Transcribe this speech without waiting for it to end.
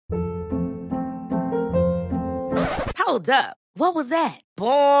Hold up. What was that?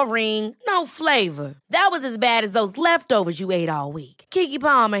 Boring. No flavor. That was as bad as those leftovers you ate all week. Keke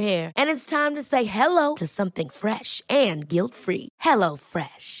Palmer here, and it's time to say hello to something fresh and guilt-free. Hello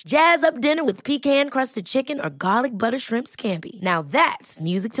Fresh. Jazz up dinner with pecan-crusted chicken or garlic butter shrimp scampi. Now that's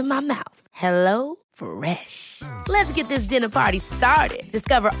music to my mouth. Hello Fresh. Let's get this dinner party started.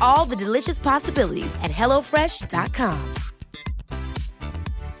 Discover all the delicious possibilities at hellofresh.com.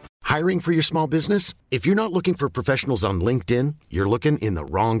 Hiring for your small business? If you're not looking for professionals on LinkedIn, you're looking in the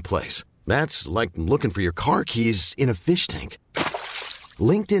wrong place. That's like looking for your car keys in a fish tank.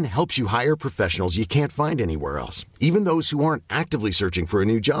 LinkedIn helps you hire professionals you can't find anywhere else, even those who aren't actively searching for a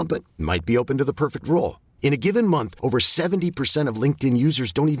new job but might be open to the perfect role. In a given month, over 70% of LinkedIn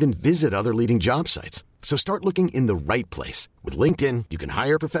users don't even visit other leading job sites. So start looking in the right place. With LinkedIn, you can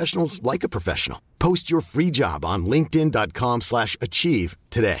hire professionals like a professional. Post your free job on linkedin.com/achieve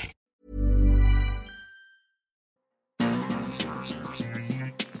today.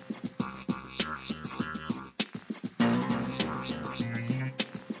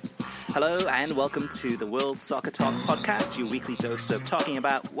 Hello and welcome to the World Soccer Talk podcast, your weekly dose of talking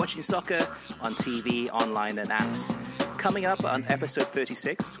about watching soccer on TV, online and apps. Coming up on episode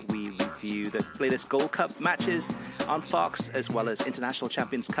 36, we review the latest Gold Cup matches on Fox, as well as International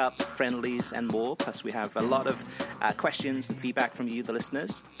Champions Cup, friendlies and more. Plus we have a lot of questions and feedback from you, the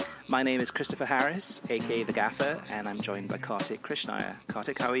listeners. My name is Christopher Harris, aka The Gaffer, and I'm joined by Kartik Krishnaiyer.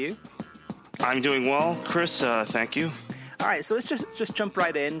 Kartik, how are you? I'm doing well, Chris. Thank you. All right, so let's just jump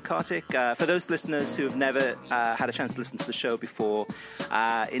right in, Kartik. For those listeners who have never had a chance to listen to the show before,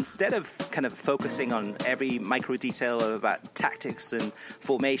 instead of kind of focusing on every micro detail about tactics and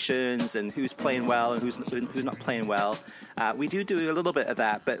formations and who's playing well and who's not playing well, we do a little bit of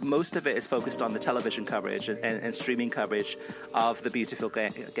that, but most of it is focused on the television coverage and streaming coverage of the beautiful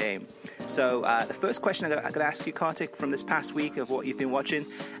game. So the first question I'm going to ask you, Kartik, from this past week of what you've been watching,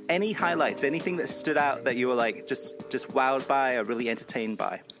 any highlights, anything that stood out that you were like just wowed by or really entertained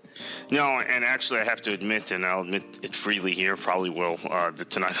by? No, and actually I have to admit, and I'll admit it freely here, probably will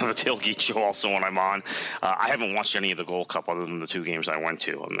tonight on the Tailgate Show also when I'm on, I haven't watched any of the Gold Cup other than the two games I went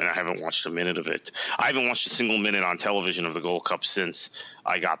to. I mean, I haven't watched a minute of it. I haven't watched a single minute on television of the Gold Cup since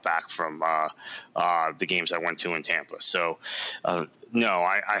I got back from the games I went to in Tampa. So, no,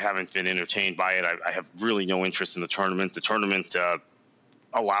 I haven't been entertained by it. I have really no interest in the tournament. The tournament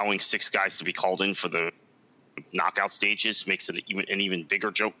allowing 6 guys to be called in for the knockout stages makes it an even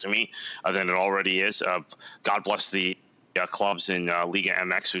bigger joke to me than it already is. God bless the clubs in Liga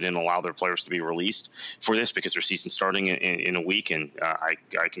MX who didn't allow their players to be released for this because their season's starting in a week, and I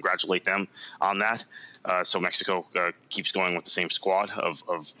congratulate them on that. So Mexico keeps going with the same squad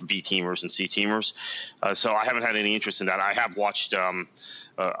of B teamers and C teamers. So I haven't had any interest in that. I have watched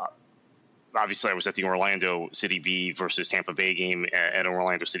obviously, I was at the Orlando City B versus Tampa Bay game at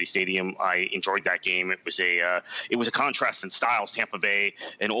Orlando City Stadium. I enjoyed that game. It was a contrast in styles. Tampa Bay,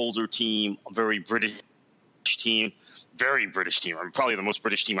 an older team, a very British team. I'm probably the most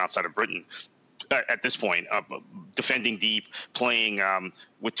British team outside of Britain at this point. Defending deep, playing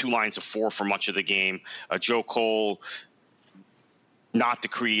with 2 lines of 4 for much of the game. Joe Cole, not the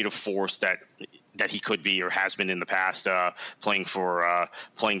creative force that he could be or has been in the past, playing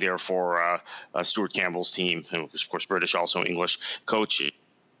there for Stuart Campbell's team, who is, of course, British, also English coach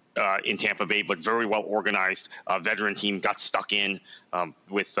in Tampa Bay, but very well organized. Veteran team got stuck in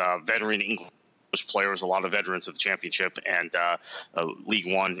with veteran English players, a lot of veterans of the championship and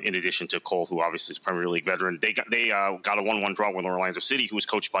League One, in addition to Cole, who obviously is a Premier League veteran. They got a 1-1 draw with Orlando City, who was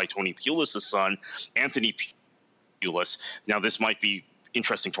coached by Tony Pulis' son, Anthony Pulis. Now, this might be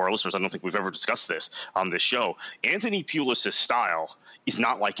interesting to our listeners. I don't think we've ever discussed this on this show. Anthony Pulis' style is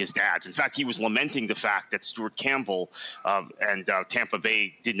not like his dad's. In fact, he was lamenting the fact that Stuart Campbell and Tampa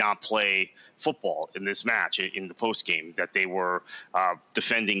Bay did not play football in this match in the postgame, that they were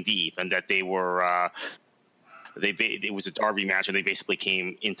defending deep and that they were it was a derby match and they basically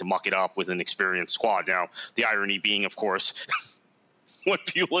came in to muck it up with an experienced squad. Now, the irony being, of course, what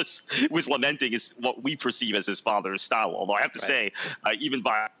Pulis was lamenting is what we perceive as his father's style. Although I have to say, even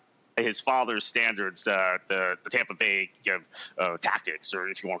by his father's standards, the Tampa Bay tactics, or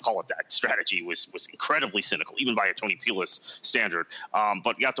if you want to call it that, strategy was incredibly cynical, even by a Tony Pulis standard.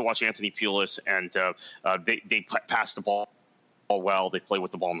 But you have to watch Anthony Pulis, and they pass the ball well. They play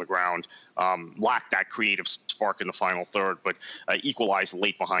with the ball on the ground. Lacked that creative spark in the final third, but equalized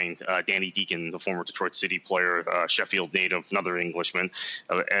late behind Danny Deacon, the former Detroit City player, Sheffield native, another Englishman.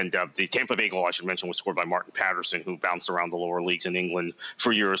 And the Tampa Bay goal, I should mention, was scored by Martin Patterson, who bounced around the lower leagues in England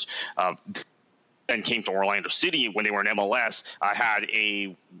for years. Then came to Orlando City when they were in MLS. Had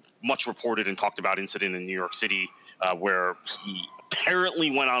a much reported and talked about incident in New York City where he apparently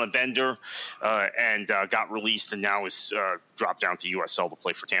went on a bender and got released, and now is dropped down to USL to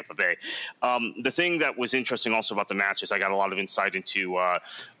play for Tampa Bay. The thing that was interesting also about the match is I got a lot of insight into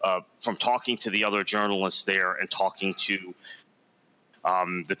from talking to the other journalists there and talking to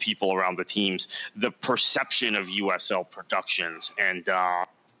the people around the teams, the perception of USL productions and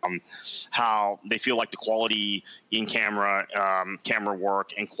how they feel like the quality in camera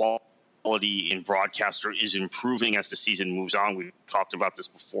work and quality in broadcaster is improving as the season moves on. We've talked about this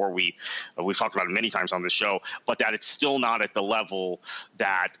before. We've talked about it many times on the show, but that it's still not at the level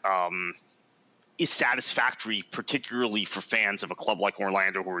that is satisfactory, particularly for fans of a club like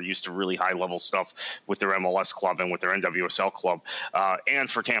Orlando, who are used to really high level stuff with their MLS club and with their NWSL club, and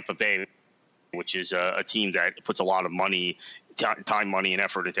for Tampa Bay, which is a team that puts a lot of money, time, money, and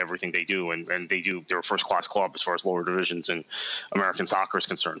effort into everything they do, and they're a first-class club as far as lower divisions in American soccer is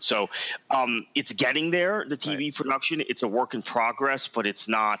concerned. So it's getting there, the TV production. It's a work in progress, but it's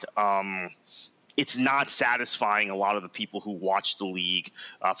not satisfying a lot of the people who watch the league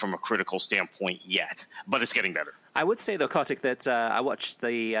from a critical standpoint yet, but it's getting better. I would say, though, Kartik, that I watched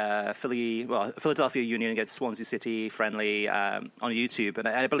the Philadelphia Union against Swansea City friendly on YouTube, and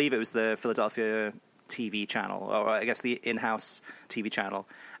I believe it was the Philadelphia TV channel, or I guess the in-house TV channel,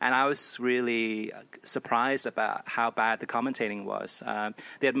 and I was really surprised about how bad the commentating was.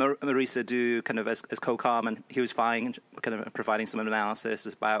 They had Marisa do kind of as co-com, and he was fine, kind of providing some analysis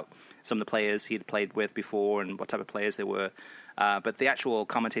about some of the players he'd played with before and what type of players they were. But the actual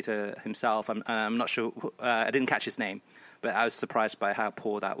commentator himself, I'm not sure, I didn't catch his name, but I was surprised by how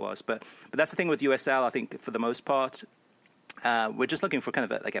poor that was. But that's the thing with USL, I think, for the most part, we're just looking for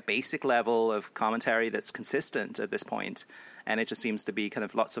kind of a basic level of commentary that's consistent at this point, and it just seems to be kind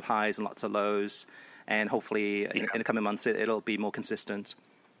of lots of highs and lots of lows, and hopefully in the coming months it'll be more consistent.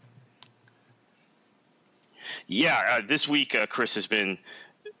 Yeah, this week, Chris, has been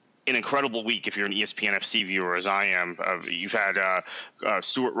an incredible week if you're an ESPN FC viewer, as I am. You've had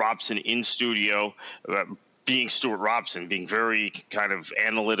Stuart Robson in studio, being Stuart Robson, being very kind of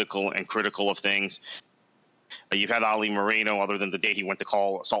analytical and critical of things. You've had Ali Moreno, other than the day he went to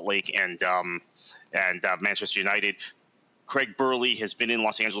call Salt Lake and Manchester United. Craig Burley has been in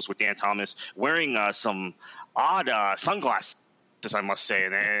Los Angeles with Dan Thomas, wearing some odd sunglasses, I must say,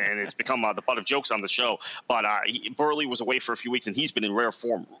 and it's become the butt of jokes on the show. But Burley was away for a few weeks, and he's been in rare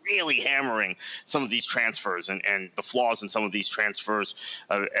form, really hammering some of these transfers and the flaws in some of these transfers.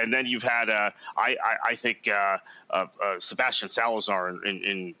 And then you've had, I think, Sebastian Salazar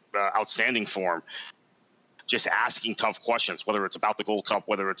in outstanding form, just asking tough questions, whether it's about the Gold Cup,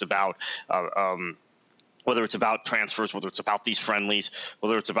 whether it's about transfers, whether it's about these friendlies,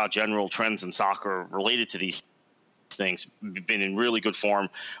 whether it's about general trends in soccer related to these things. Been in really good form.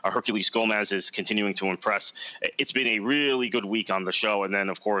 Herculez Gomez is continuing to impress. It's been a really good week on the show. And then,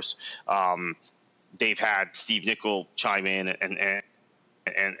 of course, they've had Steve Nicol chime in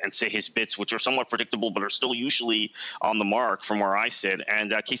and say his bits, which are somewhat predictable, but are still usually on the mark from where I sit.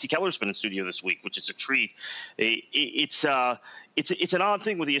 And Casey Keller's been in studio this week, which is a treat. It's an odd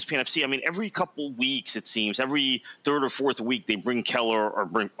thing with ESPN FC. I mean, every couple weeks, it seems, every third or fourth week, they bring Keller or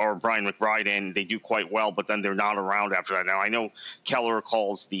Brian McBride in. They do quite well, but then they're not around after that. Now, I know Keller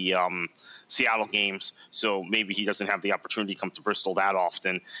calls the Seattle games, so maybe he doesn't have the opportunity to come to Bristol that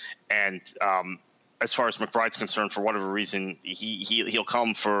often. And as far as McBride's concerned, for whatever reason, he'll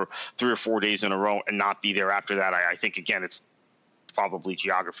come for 3 or 4 days in a row and not be there after that. I think, again, it's probably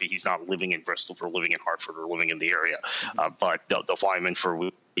geography. He's not living in Bristol or living in Hartford or living in the area, but they'll fly him in for a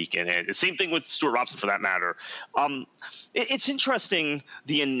week. And the same thing with Stuart Robson, for that matter. It's interesting,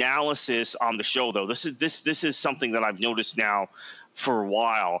 the analysis on the show, though. This is something that I've noticed now for a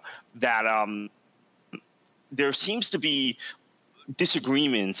while, that there seems to be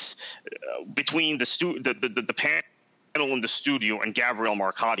disagreements between the panel in the studio and Gabriel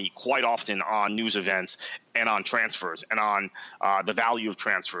Marcotti quite often on news events and on transfers and on the value of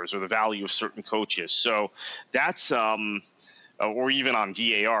transfers or the value of certain coaches. So that's or even on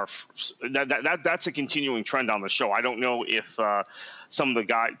VAR. That's a continuing trend on the show. I don't know if some of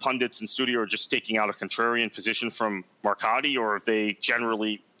the pundits in studio are just taking out a contrarian position from Marcotti, or if they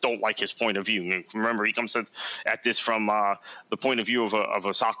generally don't like his point of view. I mean, remember, he comes at this from the point of view of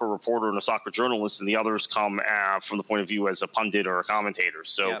a soccer reporter and a soccer journalist, and the others come from the point of view as a pundit or a commentator.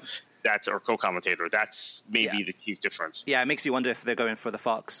 So That's or co-commentator. That's maybe the chief difference. Yeah, it makes you wonder if they're going for the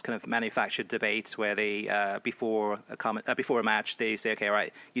Fox kind of manufactured debate where they before a match they say, okay,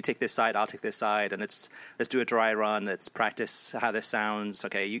 right, you take this side, I'll take this side, and let's do a dry run. Let's practice how this sounds.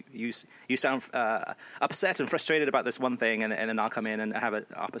 Okay, you sound upset and frustrated about this one thing, and then I'll come in and have an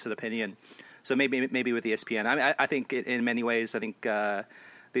opposite opinion. So maybe with ESPN, I mean, I think in many ways, I think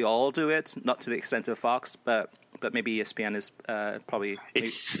they all do it, not to the extent of Fox, but maybe ESPN is probably... It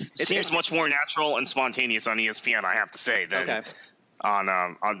seems much more natural and spontaneous on ESPN, I have to say, than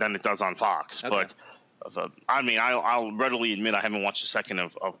than it does on Fox. Okay. But, I mean, I'll readily admit I haven't watched a second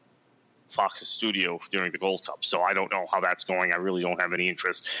of Fox's studio during the Gold Cup, so I don't know how that's going. I really don't have any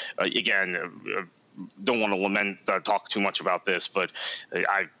interest. Don't want to talk too much about this, but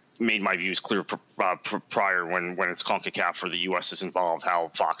I made my views clear prior when it's CONCACAF for the U.S. is involved, how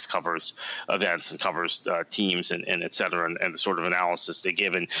Fox covers events and covers teams and et cetera, and the sort of analysis they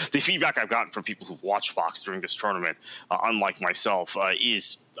give. And the feedback I've gotten from people who've watched Fox during this tournament, unlike myself,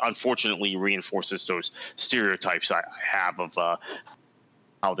 is unfortunately reinforces those stereotypes I have of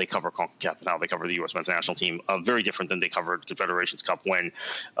how they cover CONCACAF and how they cover the U.S. men's national team, very different than they covered Confederations Cup when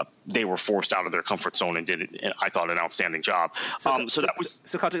they were forced out of their comfort zone and did, I thought, an outstanding job. So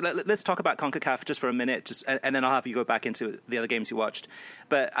Kartik, let's talk about CONCACAF just for a minute, and then I'll have you go back into the other games you watched.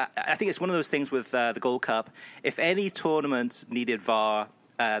 But I think it's one of those things with the Gold Cup. If any tournament needed VAR,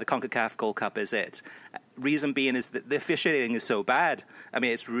 the CONCACAF Gold Cup is it. Reason being is that the officiating is so bad. I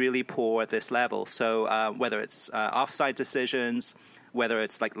mean, it's really poor at this level. So whether it's offside decisions, whether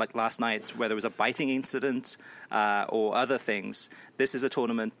it's like last night where there was a biting incident or other things, this is a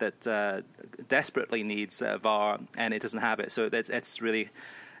tournament that desperately needs VAR, and it doesn't have it. So it's really,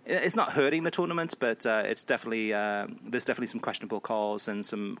 it's not hurting the tournament, but it's definitely there's definitely some questionable calls and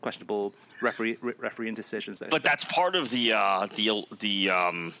some questionable refereeing decisions there. But that's part of I'm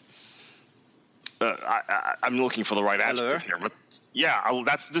looking for the right adjective here, but. Yeah,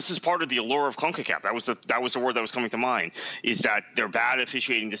 this is part of the allure of CONCACAF. That was the word that was coming to mind, is that they're bad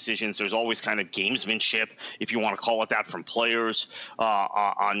officiating decisions. There's always kind of gamesmanship, if you want to call it that, from players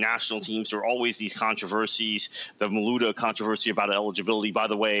on national teams. There are always these controversies. The Maluda controversy about eligibility. By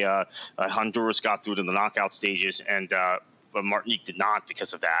the way, Honduras got through to the knockout stages, and but Martinique did not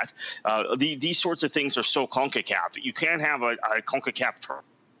because of that. These sorts of things are so CONCACAF. You can't have a CONCACAF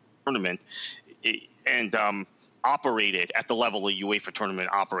tournament and operate it at the level a UEFA tournament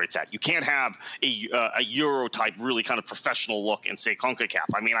operates at. You can't have a Euro type, really kind of professional look and say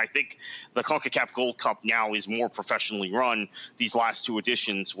CONCACAF. I mean, I think the CONCACAF Gold Cup now is more professionally run. These last two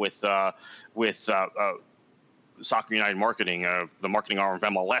editions with Soccer United Marketing, the marketing arm of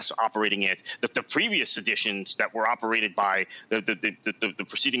MLS, operating it. The previous editions that were operated by the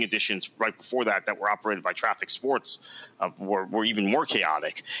preceding editions right before that were operated by Traffic Sports were even more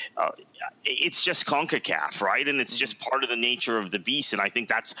chaotic. It's just CONCACAF, right? And it's just part of the nature of the beast. And I think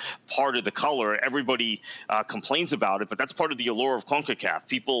that's part of the color. Everybody complains about it, but that's part of the allure of CONCACAF.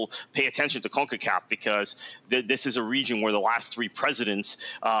 People pay attention to CONCACAF because this is a region where the last three presidents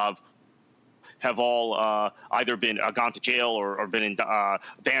have all either been gone to jail or been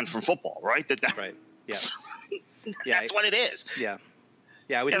banned from football, right? Right. Yeah. That's what it is. Yeah.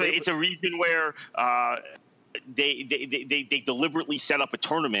 It's a region where they deliberately set up a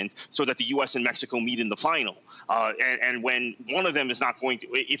tournament so that the U.S. and Mexico meet in the final. And when one of them is not going to,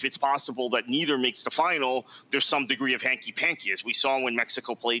 if it's possible that neither makes the final, there's some degree of hanky-panky, as we saw when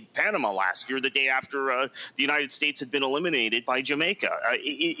Mexico played Panama last year, the day after the United States had been eliminated by Jamaica.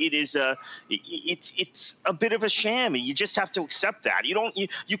 It's a bit of a sham. You just have to accept that.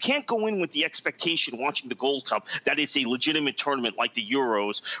 You can't go in with the expectation watching the Gold Cup that it's a legitimate tournament like the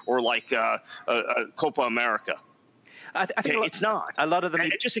Euros or like Copa America. I think it's not. A lot of the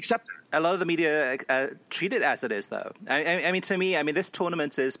media just accept it. A lot of the media treat it as it is, though. I mean, to me, this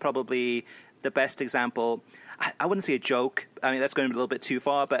tournament is probably the best example. I wouldn't say a joke. I mean, that's going a little bit too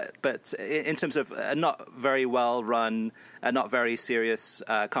far, but in terms of a not very well run, not very serious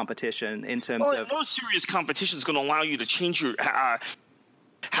competition. In terms of no serious competition is going to allow you to change your.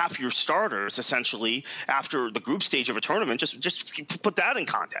 Half your starters, essentially, after the group stage of a tournament. Just put that in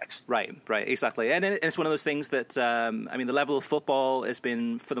context. Right, exactly. And it's one of those things that, the level of football has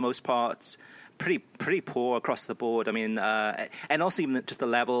been, for the most part, pretty poor across the board. I mean, and also even just the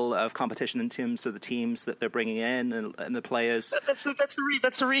level of competition in terms of the teams that they're bringing in and the players. That's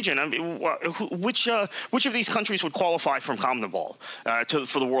the region. I mean, which of these countries would qualify from CONMEBOL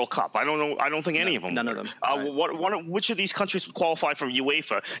for the World Cup? I don't know. I don't think any of them. None of them. Which of these countries would qualify from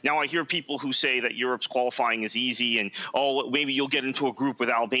UEFA? Now I hear people who say that Europe's qualifying is easy, and maybe you'll get into a group with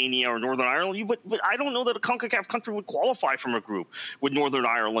Albania or Northern Ireland. But I don't know that a CONCACAF country would qualify from a group with Northern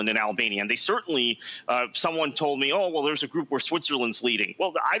Ireland and Albania. And they certainly, someone told me, there's a group where Switzerland's leading.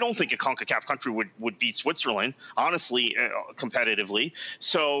 Well, I don't think a CONCACAF country would beat Switzerland, honestly, competitively.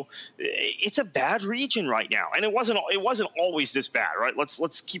 So it's a bad region right now, and it wasn't always this bad, right?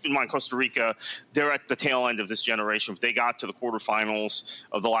 Let's keep in mind Costa Rica. They're at the tail end of this generation. They got to the quarterfinals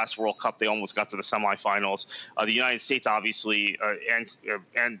of the last World Cup. They almost got to the semifinals. The United States, obviously,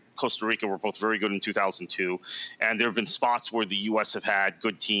 and Costa Rica were both very good in 2002, and there have been spots where the U.S. have had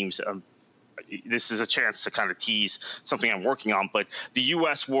good teams. This is a chance to kind of tease something I'm working on, but the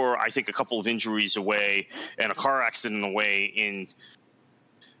U.S. were, I think, a couple of injuries away and a car accident away in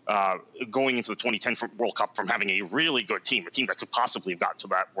going into the 2010 World Cup from having a really good team, a team that could possibly have gotten to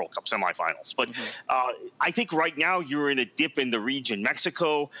that World Cup semifinals. But I think right now you're in a dip in the region.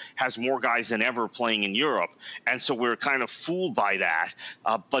 Mexico has more guys than ever playing in Europe, and so we're kind of fooled by that.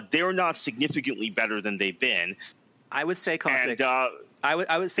 But they're not significantly better than they've been. I would say, Kartik, I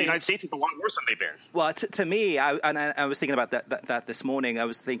would say the United States is a lot worse than they've been. Well, to me, I was thinking about that this morning. I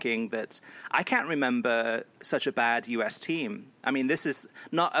was thinking that I can't remember such a bad U.S. team. I mean, this is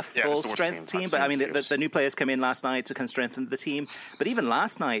not a full-strength team, but I mean, the new players come in last night to kind of strengthen the team. But even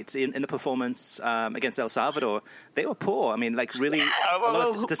last night in the performance against El Salvador, they were poor. I mean, like really a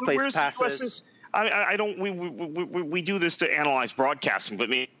lot of displaced passes. I don't. We do this to analyze broadcasting, but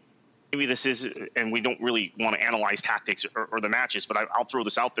maybe this is, and we don't really want to analyze tactics or the matches, but I'll throw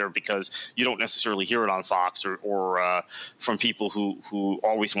this out there because you don't necessarily hear it on Fox or from people who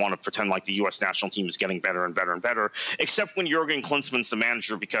always want to pretend like the U.S. national team is getting better and better and better, except when Jurgen Klinsmann's the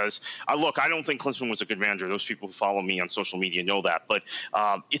manager, because, I don't think Klinsmann was a good manager. Those people who follow me on social media know that, but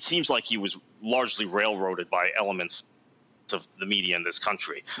it seems like he was largely railroaded by elements of the media in this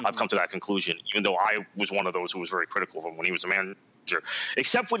country. Mm-hmm. I've come to that conclusion, even though I was one of those who was very critical of him when he was a manager.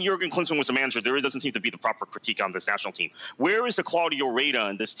 Except when Jurgen Klinsmann was a manager, there doesn't seem to be the proper critique on this national team. Where is the Claudio Reda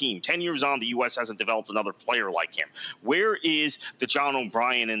in this team? 10 years on, the U.S. hasn't developed another player like him. Where is the John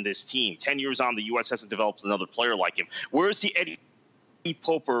O'Brien in this team? 10 years on, the U.S. hasn't developed another player like him. Where's the Eddie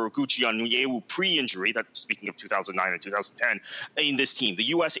Poper or Gucci Onyewu pre-injury, that speaking of 2009 and 2010, in this team? The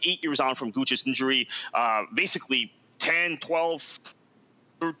U.S. 8 years on from Gucci's injury, basically 10, 12,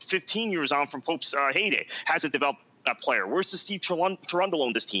 15 years on from Pope's heyday, hasn't developed that player. Where's the Steve Cherundolo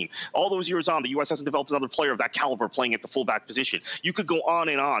in this team? All those years on, the U.S. hasn't developed another player of that caliber playing at the fullback position. You could go on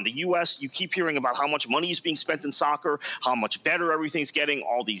and on. The U.S., you keep hearing about how much money is being spent in soccer, how much better everything's getting,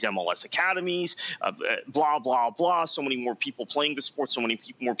 all these MLS academies, blah, blah, blah, so many more people playing the sport, so many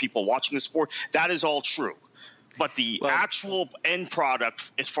more people watching the sport. That is all true. But the actual end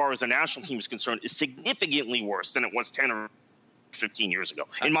product, as far as the national team is concerned, is significantly worse than it was 10 or 15 years ago,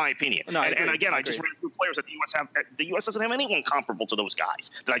 in my opinion. No, and again, I just ran through players that the U.S. have. The U.S. doesn't have anyone comparable to those guys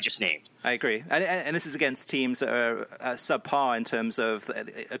that I just named. I agree. And this is against teams that are subpar in terms of,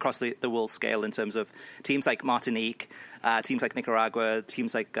 across the world scale, in terms of teams like Martinique, teams like Nicaragua,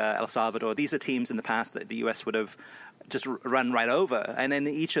 teams like El Salvador. These are teams in the past that the U.S. would have just run right over. And in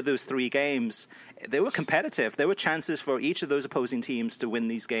each of those three games, they were competitive. There were chances for each of those opposing teams to win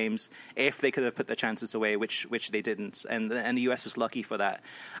these games if they could have put their chances away, which they didn't. And the U.S. was lucky for that.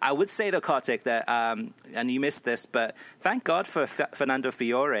 I would say, though, Kartik, that, and you missed this, but thank God for Fernando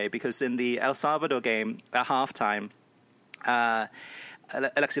Fiore, because in the El Salvador game at halftime,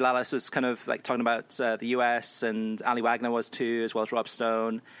 Alexi Lalas was kind of like talking about the U.S., and Ali Wagner was too, as well as Rob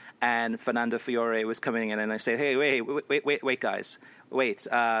Stone. And Fernando Fiore was coming in, and I said, "Hey, wait, guys, wait!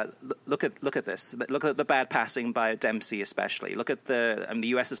 Look at this. Look at the bad passing by Dempsey, especially. Look at the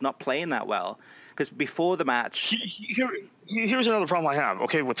U.S. is not playing that well, because before the match." Here's another problem I have,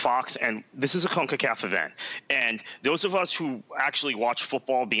 with Fox, and this is a CONCACAF event. And those of us who actually watch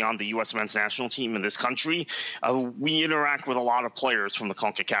football beyond the U.S. men's national team in this country, we interact with a lot of players from the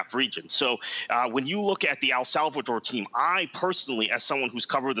CONCACAF region. So when you look at the El Salvador team, I personally, as someone who's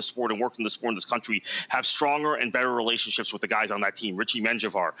covered the sport and worked in the sport in this country, have stronger and better relationships with the guys on that team. Richie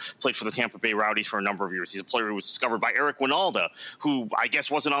Menjivar played for the Tampa Bay Rowdies for a number of years. He's a player who was discovered by Eric Winalda, who I guess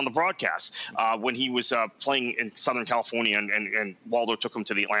wasn't on the broadcast when he was playing in Southern California, and Waldo took him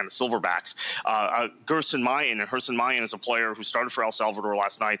to the Atlanta Silverbacks. Gerson Mayen is a player who started for El Salvador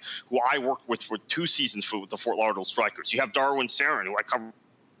last night, who I worked with for 2 seasons with the Fort Lauderdale Strikers. You have Darwin Sarin, who I covered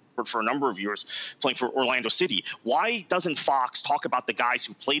for a number of years playing for Orlando City. Why doesn't Fox talk about the guys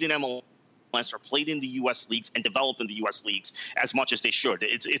who played in MLS or played in the U.S. leagues and developed in the U.S. leagues as much as they should?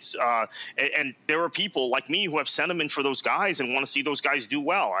 And there are people like me who have sentiment for those guys and want to see those guys do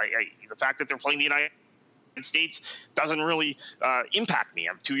well. The fact that they're playing the United States doesn't really impact me.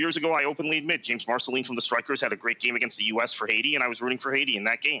 2 years ago, I openly admit James Marceline from the Strikers had a great game against the U.S. for Haiti, and I was rooting for Haiti in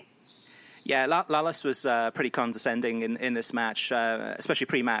that game. Yeah, Lalas was pretty condescending in this match, especially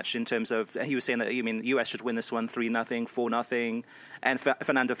pre-match, in terms of he was saying that the U.S. should win this one 3-0, 4-0, and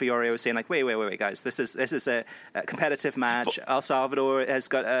Fernando Fiore was saying like, wait, guys, this is a competitive match. El Salvador has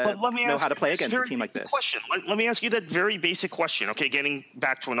got to know how to play against a team like this. Let me ask you that very basic question. Okay, getting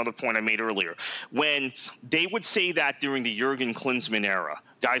back to another point I made earlier, when they would say that during the Jurgen Klinsmann era,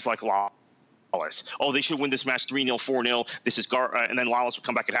 guys like oh, they should win this match 3-0, 4-0. This is and then Lalas would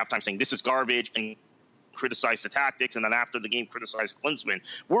come back at halftime saying this is garbage and criticize the tactics, and then after the game criticize Klinsmann.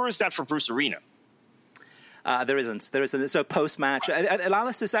 Where is that for Bruce Arena? There isn't. So post-match,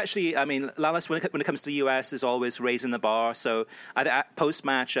 Lalas is actually, Lalas, when it comes to the U.S., is always raising the bar. So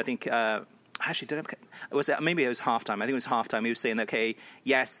post-match, I think, maybe it was halftime. I think it was halftime. He was saying, okay,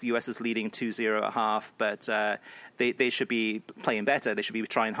 yes, the U.S. is leading 2-0 at half, but they should be playing better. They should be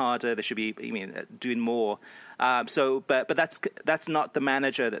trying harder. They should be doing more. But that's not the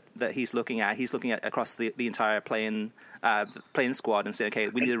manager that he's looking at. He's looking at across the entire playing squad and saying, okay,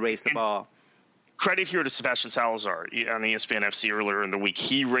 we need to raise the bar. Credit here to Sebastian Salazar on ESPN FC earlier in the week.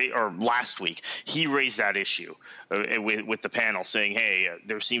 Last week, he raised that issue with the panel, saying, "Hey,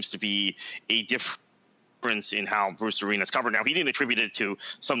 there seems to be a difference in how Bruce Arena is covered." Now, he didn't attribute it to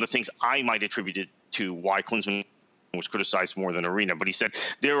some of the things I might attribute it to why Klinsmann was criticized more than Arena, but he said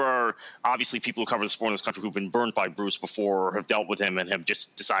there are obviously people who cover the sport in this country who've been burned by Bruce before or have dealt with him and have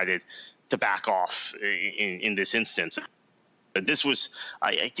just decided to back off in this instance. This was,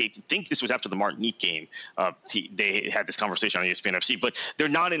 I think this was after the Martinique game. They had this conversation on ESPN FC, but there are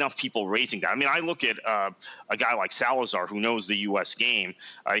not enough people raising that. I mean, I look at a guy like Salazar who knows the U.S. game.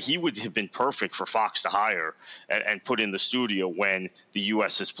 He would have been perfect for Fox to hire and put in the studio when the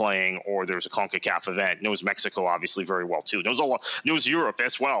U.S. is playing or there's a CONCACAF event. Knows Mexico obviously very well too. Knows Europe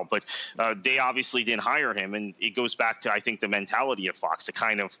as well, but they obviously didn't hire him, and it goes back to, I think, the mentality of Fox, the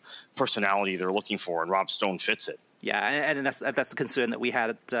kind of personality they're looking for, and Rob Stone fits it. Yeah, and that's the concern that we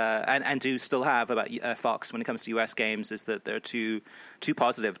had and do still have about Fox when it comes to U.S. games, is that they're too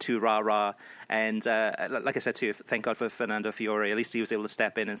positive, too rah-rah. And like I said too, thank God for Fernando Fiore. At least he was able to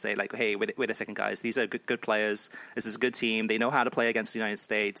step in and say, like, hey, wait a second, guys. These are good players. This is a good team. They know how to play against the United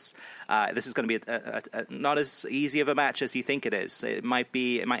States. This is going to be a not as easy of a match as you think it is. It might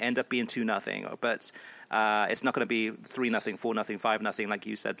end up being 2-0, but it's not going to be 3-0, 4-0, 5-0 like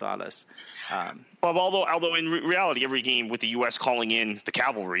you said, Lalas. Well, although in reality, every game with the U.S. calling in the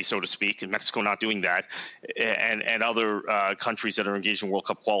cavalry, so to speak, and Mexico not doing that, and other countries that are engaged in World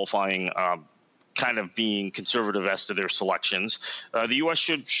Cup qualifying kind of being conservative as to their selections, the U.S.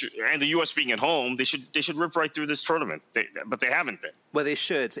 should, and the U.S. being at home, they should rip right through this tournament. But they haven't been. Well, they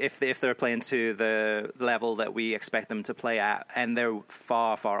should if they're playing to the level that we expect them to play at, and they're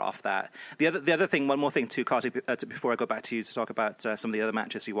far off that. The other thing, one more thing too, Kartik, before I go back to you to talk about some of the other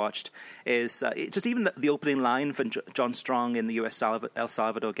matches we watched, is just even the opening line from John Strong in the U.S. El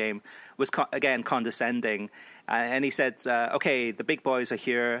Salvador game was again condescending. And he said, okay, the big boys are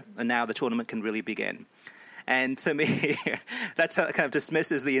here, and now the tournament can really begin. And to me, that kind of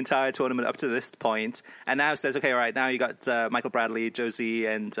dismisses the entire tournament up to this point, and now says, okay, all right, now you got Michael Bradley, Josie,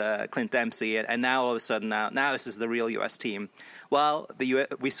 and Clint Dempsey, and now all of a sudden, now this is the real U.S. team. Well,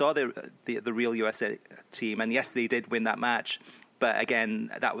 we saw the real U.S. team, and yes, they did win that match. But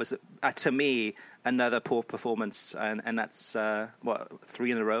again, that was, to me, another poor performance, and that's,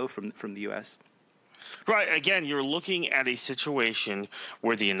 3 in a row from the U.S. Right. Again, you're looking at a situation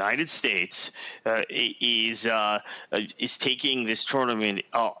where the United States is taking this tournament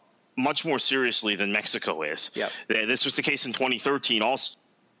much more seriously than Mexico is. Yep. This was the case in 2013 also.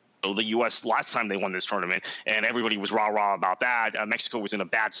 The U.S. last time they won this tournament, and everybody was rah-rah about that. Mexico was in a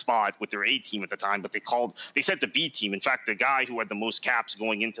bad spot with their A team at the time, but they sent the B team. In fact, the guy who had the most caps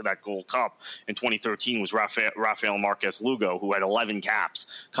going into that Gold Cup in 2013 was Rafael Marquez Lugo, who had 11 caps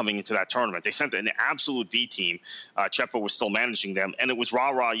coming into that tournament. They sent an absolute B team. Chepo was still managing them, and it was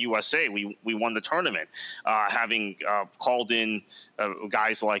rah-rah USA. We won the tournament, having called in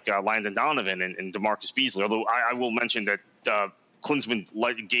guys like Landon Donovan and DeMarcus Beasley, although I will mention that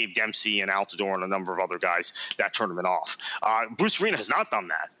Klinsmann gave Dempsey and Altidore and a number of other guys that tournament off. Bruce Arena has not done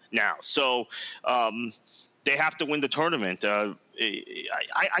that now. So they have to win the tournament. I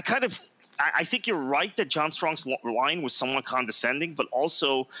I think you're right that John Strong's line was somewhat condescending, but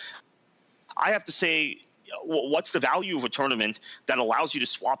also I have to say, what's the value of a tournament that allows you to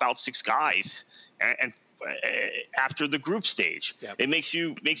swap out 6 guys and after the group stage? Yep. It makes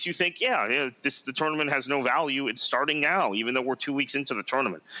you think, the tournament has no value. It's starting now, even though we're 2 weeks into the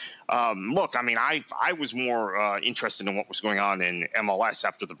tournament. Look, I mean, I was more interested in what was going on in MLS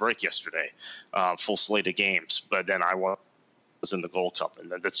after the break yesterday, full slate of games, but then I was in the Gold Cup,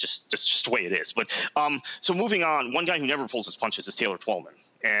 and that's just the way it is. But so moving on, one guy who never pulls his punches is Taylor Twellman,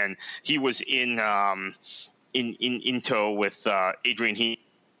 and he was in tow with Adrian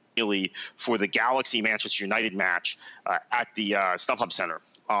Healy for the Galaxy Manchester United match at the StubHub Center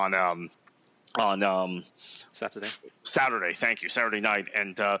on Saturday. Thank you. Saturday night.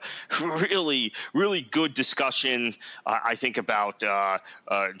 And really, really good discussion, I think, about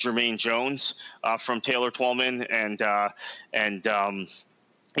Jermaine Jones from Taylor Twellman and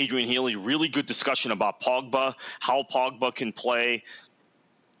Adrian Healy. Really good discussion about Pogba, how Pogba can play.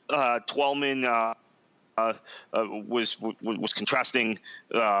 Twellman was contrasting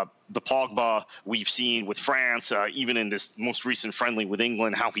the Pogba we've seen with France, even in this most recent friendly with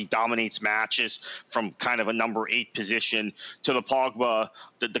England, how he dominates matches from kind of a number 8 position to the Pogba,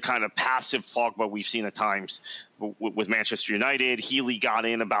 the kind of passive Pogba we've seen at times with Manchester United. Healy got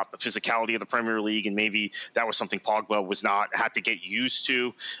in about the physicality of the Premier League, and maybe that was something Pogba had to get used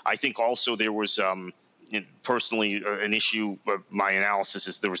to. I think also there was personally an issue. My analysis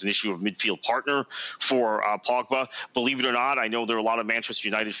is there was an issue of midfield partner for Pogba. Believe it or not, I know there are a lot of Manchester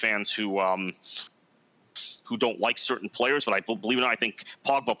United fans who don't like certain players, but I believe it or not, I think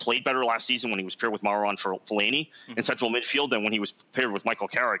Pogba played better last season when he was paired with Marouane Fellaini in central midfield than when he was paired with Michael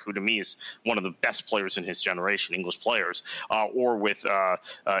Carrick, who to me is one of the best players in his generation, English players, or with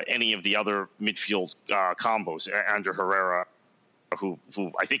any of the other midfield combos, Ander Herrera, who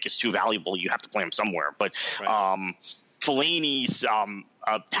I think is too valuable. You have to play him somewhere. But Fellaini's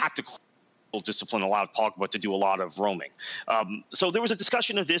tactical discipline allowed Pogba to do a lot of roaming. So there was a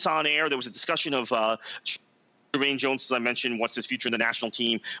discussion of this on air. There was a discussion of Jermaine Jones, as I mentioned, what's his future in the national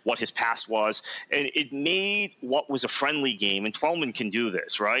team, what his past was. And it made what was a friendly game, and Twellman can do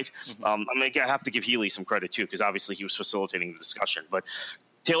this, right? I have to give Healy some credit, too, because obviously he was facilitating the discussion. But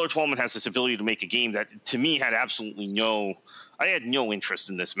Taylor Twellman has this ability to make a game that, to me, had absolutely I had no interest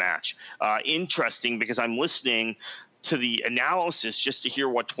in this match. Interesting because I'm listening to the analysis just to hear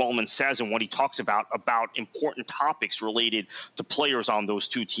what Twellman says and what he talks about important topics related to players on those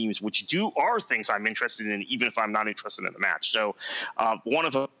two teams, which are things I'm interested in, even if I'm not interested in the match. So one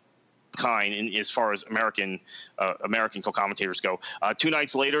of a kind in as far as American co-commentators go. 2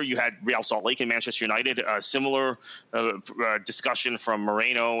 nights later, you had Real Salt Lake and Manchester United. A similar discussion from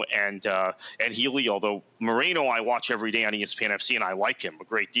Moreno and Healy. Although Moreno, I watch every day on ESPN FC, and I like him a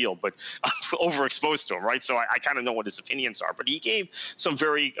great deal, but I'm overexposed to him, right? So I kind of know what his opinions are. But he gave some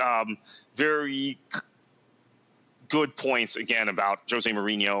very good points again about Jose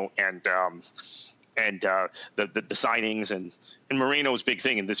Mourinho and the signings and Moreno's big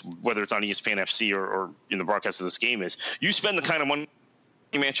thing in this, whether it's on ESPN FC or in the broadcast of this game, is you spend the kind of money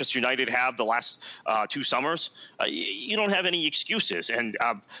Manchester United have the last 2 summers, you don't have any excuses. And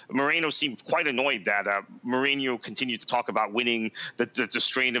Moreno seemed quite annoyed that Mourinho continued to talk about winning the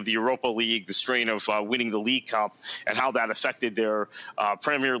strain of the Europa League, the strain of winning the League Cup, and how that affected their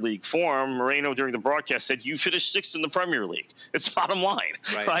Premier League form. Moreno, during the broadcast, said, you finished 6th in the Premier League. It's bottom line,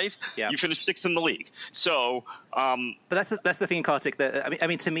 right? Yeah. You finished 6th in the league. So... but that's the thing, Kartik. That I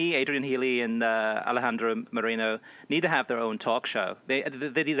mean, to me, Adrian Healy and Alejandro Moreno need to have their own talk show.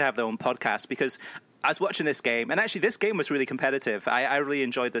 They need to have their own podcast, because I was watching this game, and actually this game was really competitive. I really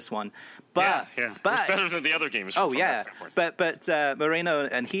enjoyed this one. But it's better than the other games. But Moreno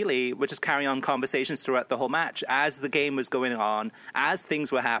and Healy were just carrying on conversations throughout the whole match as the game was going on, as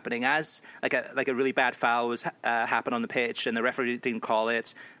things were happening, as like a really bad foul was happened on the pitch, and the referee didn't call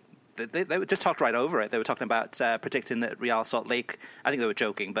it. They just talked right over it. They were talking about predicting that Real Salt Lake, I think they were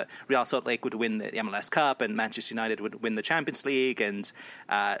joking, but Real Salt Lake would win the MLS Cup and Manchester United would win the Champions League. And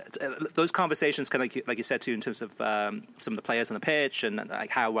those conversations, kind of like you said too, in terms of some of the players on the pitch and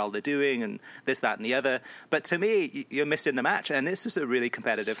like how well they're doing and this, that, and the other. But to me, you're missing the match, and this is a really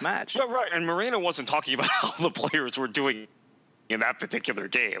competitive match. Right. And Moreno wasn't talking about how the players were doing in that particular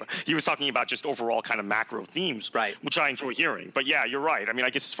game. He was talking about just overall kind of macro themes, right, which I enjoy hearing. But yeah, you're right. I mean, I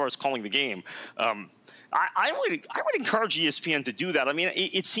guess as far as calling the game, I would encourage ESPN to do that. I mean,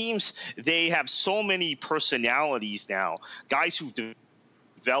 it seems they have so many personalities now, guys who've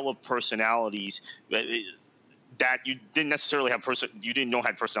developed personalities that you didn't necessarily have you didn't know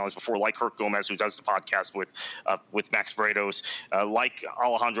had personalities before, like Kurt Gomez, who does the podcast with Max Bretos, like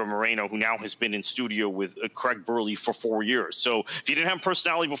Alejandro Moreno, who now has been in studio with Craig Burley for 4 years. So if you didn't have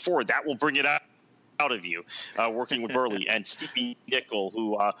personality before, that will bring it out of you, working with Burley. And Stevie Nicol,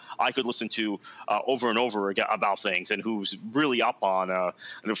 who I could listen to over and over about things, and who's really up on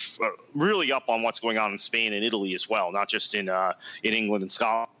what's going on in Spain and Italy as well, not just in England and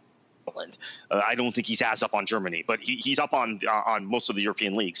Scotland. I don't think he's as up on Germany, but he's up on most of the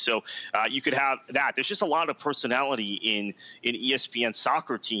European leagues. So you could have that. There's just a lot of personality in ESPN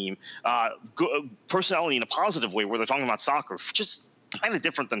soccer team, personality in a positive way, where they're talking about soccer, just kind of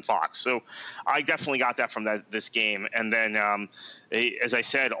different than Fox. So I definitely got that from this game. And then, as I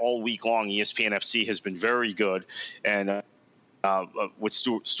said, all week long, ESPN FC has been very good. And with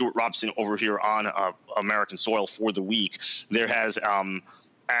Stuart Robson over here on American soil for the week, there has,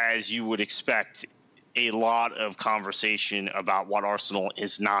 as you would expect, a lot of conversation about what Arsenal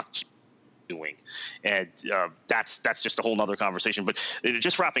is not doing. And that's just a whole nother conversation. But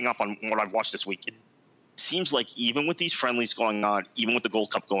just wrapping up on what I've watched this week, it seems like even with these friendlies going on, even with the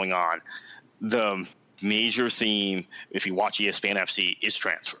Gold Cup going on, the major theme, if you watch ESPN FC, is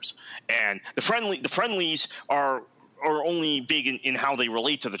transfers. And the friendlies are only big in how they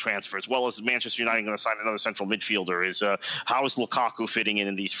relate to the transfer, as well as Manchester United going to sign another central midfielder. Is how is Lukaku fitting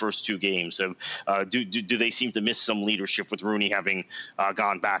in these first two games? Do they seem to miss some leadership with Rooney having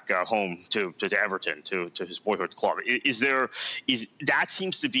gone back home to Everton, to his boyhood club? That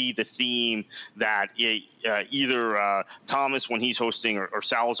seems to be the theme that either Thomas, when he's hosting, or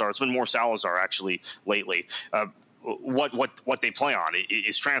Salazar. It's been more Salazar actually lately. What they play on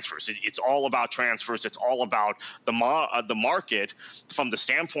is transfers. It's all about transfers. It's all about the market from the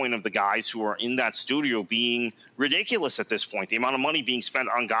standpoint of the guys who are in that studio being ridiculous at this point. The amount of money being spent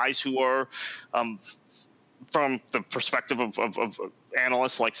on guys who are, from the perspective of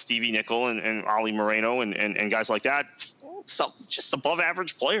analysts like Stevie Nicol and Ali Moreno and guys like that, just above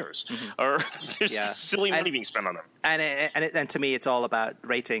average players. Or there's silly money being spent on them. And to me, it's all about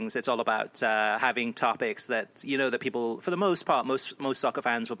ratings. It's all about having topics that that people, for the most part, most soccer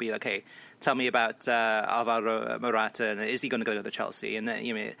fans will be okay. Tell me about Alvaro Morata, and is he going to go to Chelsea? And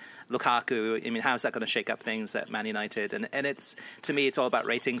Lukaku. How's that going to shake up things at Man United? And it's, to me, it's all about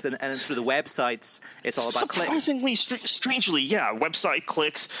ratings. And through the websites, it's all about clicks. Surprisingly, strangely, website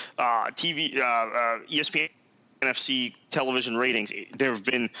clicks, TV, ESPN. NFC television ratings, there have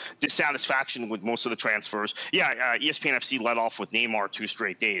been dissatisfaction with most of the transfers. ESPN FC led off with Neymar 2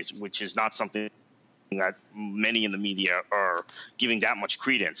 straight days, which is not something that many in the media are giving that much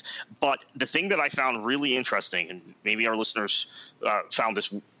credence. But the thing that I found really interesting, and maybe our listeners found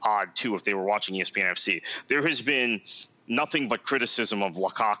this odd too if they were watching ESPN FC, there has been nothing but criticism of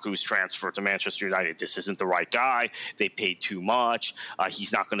Lukaku's transfer to Manchester United. This isn't the right guy. They paid too much.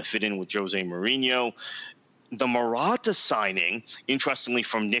 He's not going to fit in with Jose Mourinho. The Morata signing, interestingly,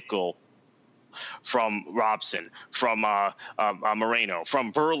 from Nicol, from Robson, from Moreno, from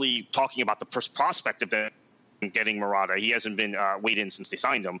Burley, talking about the prospect of them getting Morata. He hasn't been weighed in since they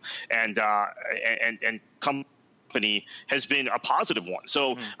signed him, and company has been a positive one.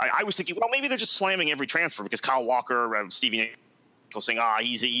 So I was thinking, well, maybe they're just slamming every transfer because Kyle Walker, Stevie saying,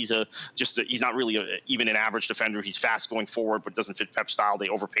 he's not really even an average defender. He's fast going forward, but doesn't fit Pep's style. They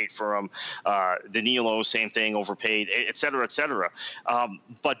overpaid for him. Danilo, same thing, overpaid, et cetera, et cetera.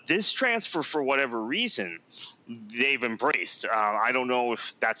 But this transfer, for whatever reason, they've embraced. I don't know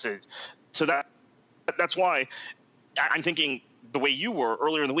if that's it. So that's why I'm thinking the way you were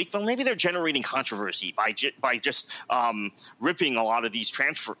earlier in the week, well, maybe they're generating controversy by just ripping a lot of these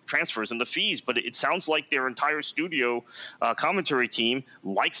transfers and the fees. But it sounds like their entire studio commentary team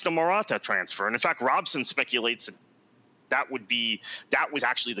likes the Morata transfer. And in fact, Robson speculates that was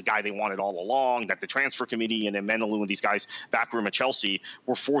actually the guy they wanted all along, that the transfer committee and Menelu and these guys backroom at Chelsea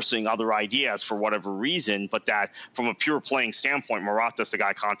were forcing other ideas for whatever reason, but that from a pure playing standpoint, Morata's the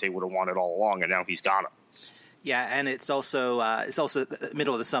guy Conte would have wanted all along, and now he's got him. Yeah, and it's also the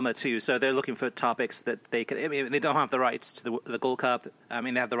middle of the summer too, so they're looking for topics that they can. They don't have the rights to the Gold Cup.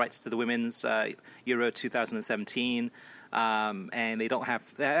 They have the rights to the Women's Euro 2017, and they don't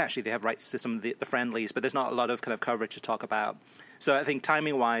have. They have rights to some of the friendlies, but there's not a lot of kind of coverage to talk about. So I think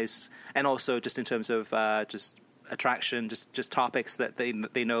timing wise, and also just in terms of just attraction, just topics that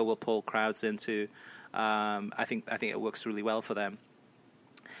they know will pull crowds into. I think it works really well for them.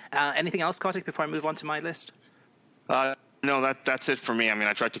 Anything else, Kartik, before I move on to my list? No, that's it for me.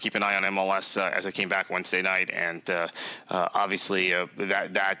 I tried to keep an eye on MLS as I came back Wednesday night, and obviously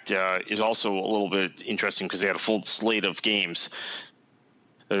that is also a little bit interesting because they had a full slate of games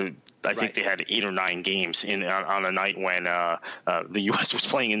I think they had 8 or 9 games on a night when the U.S. was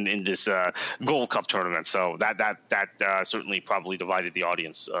playing in this Gold Cup tournament. So that certainly probably divided the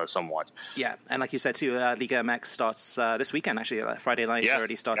audience somewhat. Yeah, and like you said too, Liga MX starts this weekend. Actually, Friday night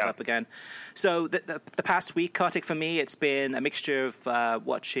already starts up again. So the past week, Kartik, for me, it's been a mixture of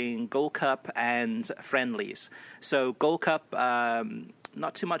watching Gold Cup and friendlies. So Gold Cup.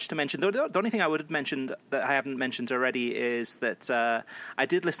 Not too much to mention. The only thing I would have mentioned that I haven't mentioned already is that I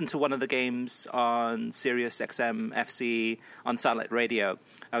did listen to one of the games on Sirius XM FC on satellite radio.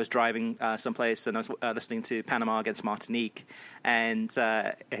 I was driving someplace and I was listening to Panama against Martinique, and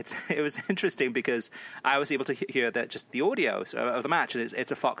it was interesting because I was able to hear that just the audio of the match. And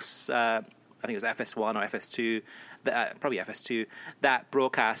it's a Fox, I think it was FS1 or FS2, probably FS2, that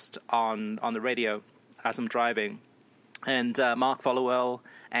broadcast on the radio as I'm driving. And Mark Followell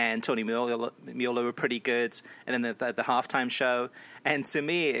and Tony Mueller were pretty good. And then the halftime show. And to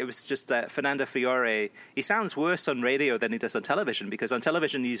me, it was just Fernando Fiore. He sounds worse on radio than he does on television, because on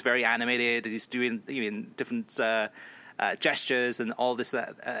television he's very animated. He's doing different gestures and all this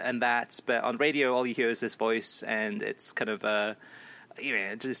and that. But on radio, all you hear is his voice, and it's kind of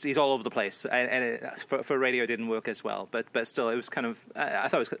he's all over the place. And for radio, it didn't work as well. But still, it was kind of I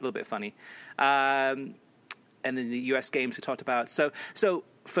thought it was a little bit funny. And then the US games we talked about. So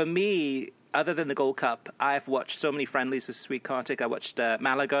for me, other than the Gold Cup, I've watched so many friendlies this week, Kartik. I watched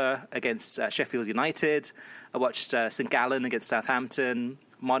Malaga against Sheffield United. I watched St. Gallen against Southampton,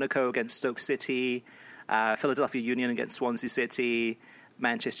 Monaco against Stoke City, Philadelphia Union against Swansea City,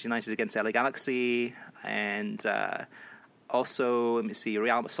 Manchester United against LA Galaxy, and also, let me see,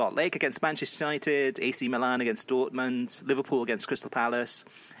 Real Salt Lake against Manchester United, AC Milan against Dortmund, Liverpool against Crystal Palace,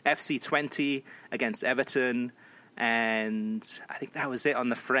 FC 20 against Everton, and I think that was it on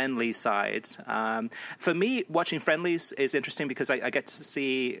the friendly side. For me, watching friendlies is interesting because I get to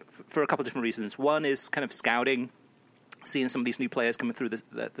see, for a couple of different reasons. One is kind of scouting, seeing some of these new players coming through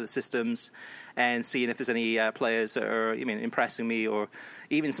the systems, and seeing if there's any players that are impressing me, or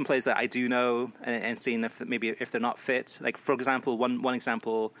even some players that I do know, and seeing if they're not fit. Like, for example, one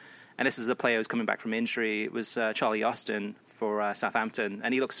example, and this is a player who's coming back from injury, it was Charlie Austin for Southampton,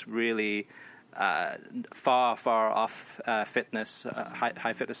 and he looks really far off fitness,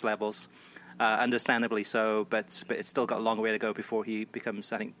 high fitness levels. Understandably so, but it's still got a long way to go before he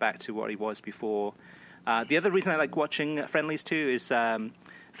becomes, I think, back to what he was before. The other reason I like watching friendlies too is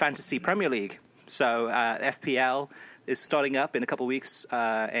Fantasy Premier League. So FPL is starting up in a couple of weeks,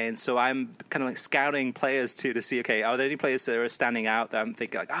 and so I'm kind of like scouting players too to see, okay, are there any players that are standing out that I'm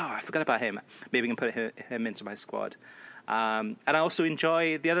thinking like, oh, I forgot about him. Maybe I can put him into my squad. And I also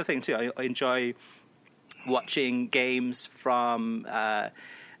enjoy the other thing too. I enjoy watching games from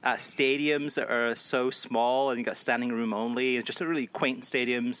stadiums that are so small, and you got standing room only, and just really quaint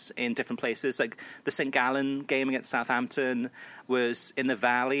stadiums in different places. Like the St. Gallen game against Southampton was in the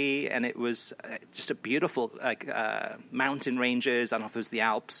valley, and it was just a beautiful mountain ranges. I don't know if it was the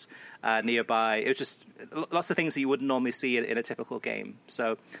Alps nearby. It was just lots of things that you wouldn't normally see in a typical game.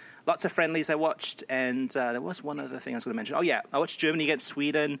 So lots of friendlies I watched, and there was one other thing I was going to mention. Oh, yeah, I watched Germany against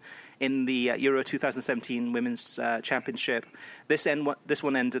Sweden in the Euro 2017 Women's Championship. This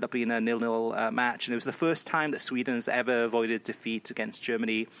one ended up being a 0-0 match, and it was the first time that Sweden has ever avoided defeat against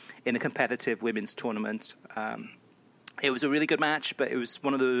Germany in a competitive women's tournament. It was a really good match, but it was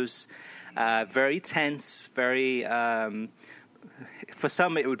one of those very tense, very... for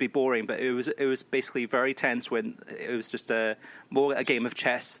some, it would be boring, but it was basically very tense when it was just more a game of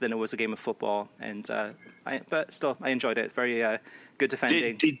chess than it was a game of football. And but still, I enjoyed it. Very good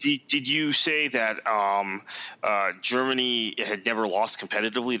defending. Did you say that Germany had never lost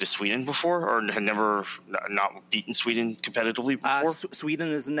competitively to Sweden before, or had never not beaten Sweden competitively before? Sweden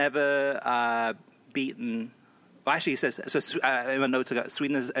has never beaten. Well, actually, it says so. In my notes, I got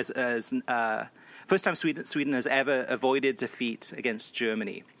Sweden as first time Sweden has ever avoided defeat against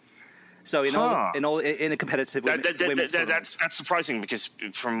Germany. So in a competitive women's tournament. That's surprising, because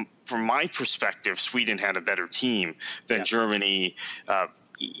from my perspective, Sweden had a better team than Germany.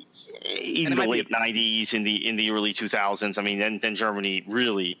 In the late 90s, in the early 2000s. I mean, then Germany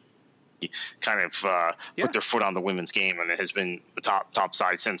really kind of put their foot on the women's game, and it has been the top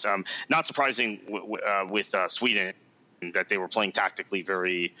side since. Not surprising with Sweden that they were playing tactically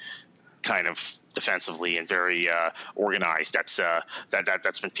very kind of defensively and very organized. That's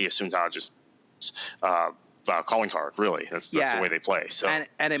been Pia Sundhage's calling card, really. That's the way they play. So and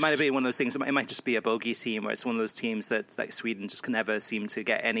it might have been one of those things. It might just be a bogey team, where it's one of those teams that like Sweden just can never seem to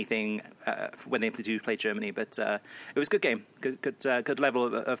get anything when they do play Germany. But it was a good game, good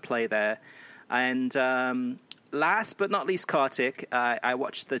level of play there. And last but not least, Kartik, I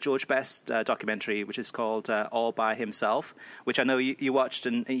watched the George Best documentary, which is called All By Himself, which I know you watched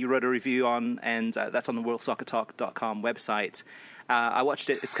and you wrote a review on, and that's on the WorldSoccerTalk.com website. I watched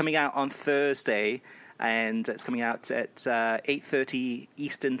it. It's coming out on Thursday, and it's coming out at 8:30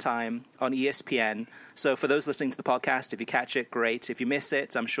 Eastern Time on ESPN. So for those listening to the podcast, if you catch it, great. If you miss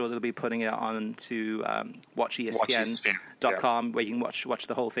it, I'm sure they'll be putting it on to watchespn.com, where you can watch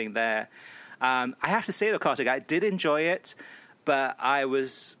the whole thing there. I have to say, though, Kartik, I did enjoy it, but I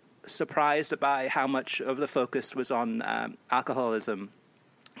was surprised by how much of the focus was on alcoholism,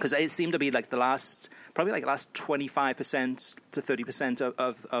 because it seemed to be like the last 25% to 30%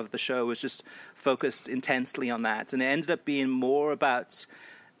 of the show was just focused intensely on that. And it ended up being more about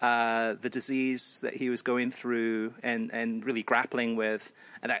the disease that he was going through and really grappling with,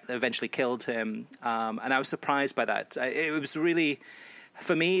 and that eventually killed him. And I was surprised by that. It was really,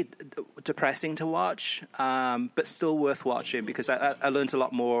 for me, depressing to watch, but still worth watching, because I learned a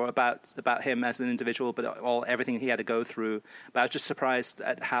lot more about him as an individual, but everything he had to go through. But I was just surprised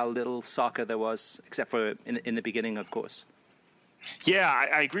at how little soccer there was, except for in the beginning, of course. Yeah,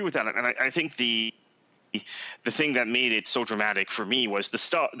 I agree with that, and I think the thing that made it so dramatic for me was the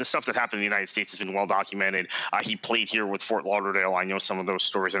stuff that happened in the United States has been well documented. He played here with Fort Lauderdale. I know some of those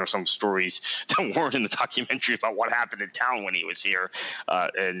stories. I know some stories that weren't in the documentary about what happened in town when he was here.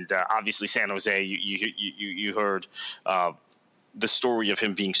 And obviously San Jose, you heard the story of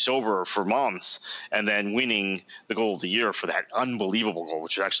him being sober for months and then winning the goal of the year for that unbelievable goal,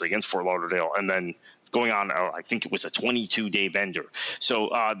 which was actually against Fort Lauderdale, and then going on, I think it was a 22-day bender. So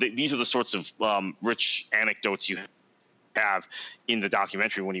these are the sorts of rich anecdotes you have in the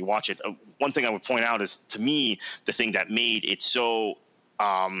documentary when you watch it. One thing I would point out is, to me, the thing that made it so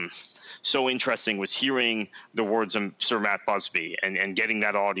interesting was hearing the words of Sir Matt Busby and getting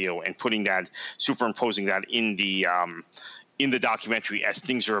that audio and superimposing that in the documentary as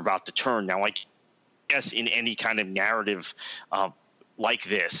things are about to turn. Now, I guess in any kind of narrative like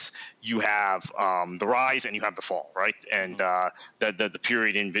this, you have the rise and you have the fall, right? And the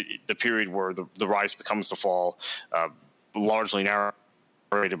period where the rise becomes the fall, largely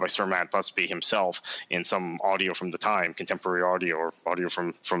narrated by Sir Matt Busby himself in some audio from the time, contemporary audio or audio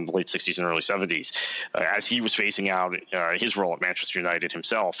from the late 60s and early 70s, as he was phasing out his role at Manchester United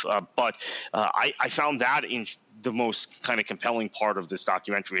himself. But I found that in the most kind of compelling part of this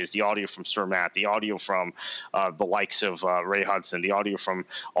documentary is the audio from Sir Matt, the audio from the likes of Ray Hudson, the audio from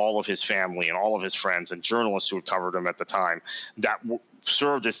all of his family and all of his friends and journalists who had covered him at the time, that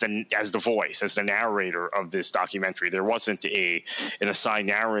served as the voice, as the narrator of this documentary. There wasn't an assigned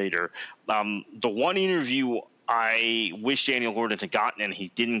narrator. The one interview I wish Daniel Gordon had gotten and he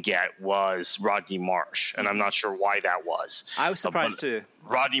didn't get was Rodney Marsh, and I'm not sure why that was. I was surprised too.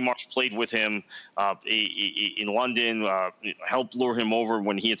 Rodney Marsh played with him in London, helped lure him over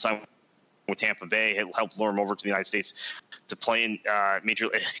when he had signed with Tampa Bay, helped lure him over to the United States to play in in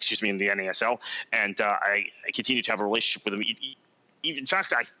the NASL, and I continue to have a relationship with him. In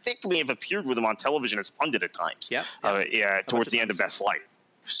fact, I think we have appeared with him on television as pundit at times. Towards the end of Best Life.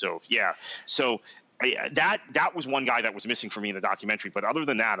 So that was one guy that was missing for me in the documentary. But other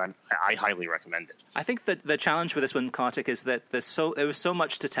than that, I highly recommend it. I think that the challenge with this one, Kartik, is that there was so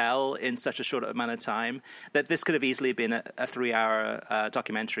much to tell in such a short amount of time that this could have easily been a 3-hour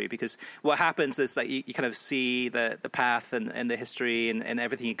documentary. Because what happens is that you kind of see the path and the history and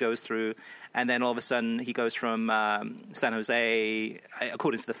everything he goes through. And then all of a sudden he goes from San Jose,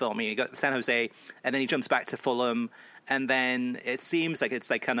 according to the film, he goes to San Jose, and then he jumps back to Fulham. And then it seems like it's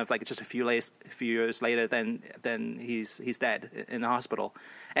like kind of like just a few years later, then he's dead in the hospital.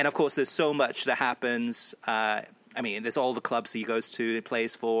 And of course, there's so much that happens. There's all the clubs he goes to, he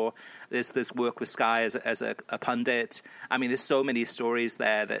plays for. There's this work with Sky as a pundit. There's so many stories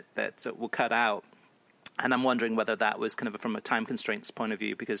there that were cut out. And I'm wondering whether that was kind of from a time constraints point of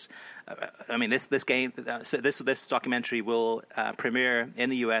view, because this documentary will premiere in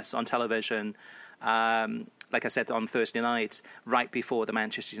the US on television. Like I said, on Thursday night, right before the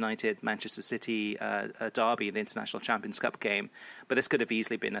Manchester City derby, the International Champions Cup game. But this could have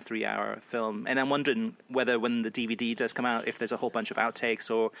easily been a 3-hour film. And I'm wondering whether when the DVD does come out, if there's a whole bunch of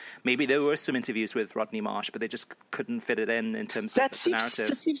outtakes, or maybe there were some interviews with Rodney Marsh, but they just couldn't fit it in terms of the narrative.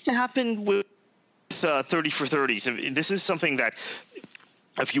 That seems to happen with 30 for 30s. This is something that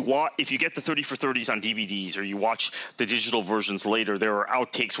if you get the 30 for 30s on DVDs or you watch the digital versions later, there are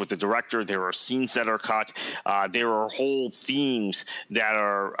outtakes with the director, there are scenes that are cut, there are whole themes that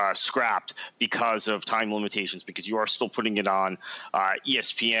are scrapped because of time limitations, because you are still putting it on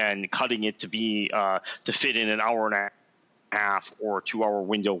ESPN, cutting it to be to fit in an hour and a half or 2 hour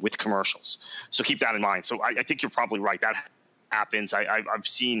window with commercials. So keep that in mind. So I think you're probably right. That happens. I've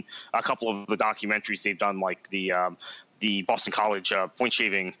seen a couple of the documentaries they've done, like the Boston College point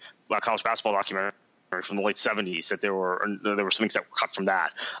shaving college basketball documentary from the late 70s, that there were some things that were cut from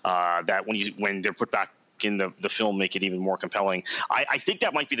that when they're put back in the film, make it even more compelling. I think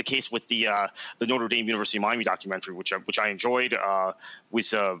that might be the case with the Notre Dame University of Miami documentary, which I enjoyed. Thought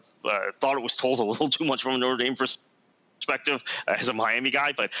it was told a little too much from a Notre Dame perspective as a Miami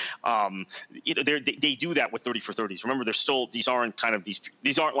guy, but they do that with 30 for 30s. Remember, these aren't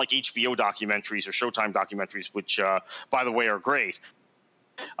like HBO documentaries or Showtime documentaries, which by the way are great.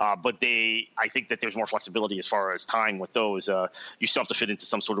 But I think that there's more flexibility as far as time with those. You still have to fit into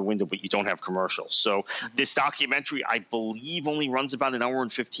some sort of window, but you don't have commercials. So this documentary, I believe, only runs about an hour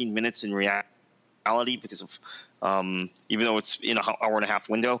and 15 minutes in reality because of even though it's in an hour and a half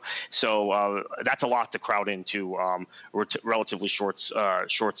window. So that's a lot to crowd into relatively short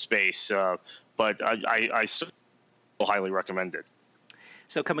space. But I still highly recommend it.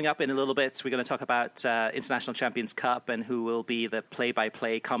 So coming up in a little bit, we're going to talk about International Champions Cup and who will be the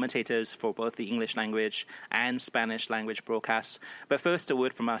play-by-play commentators for both the English language and Spanish language broadcasts. But first, a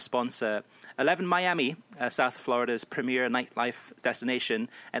word from our sponsor. 11 Miami, South Florida's premier nightlife destination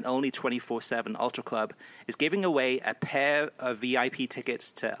and only 24/7 Ultra Club, is giving away a pair of VIP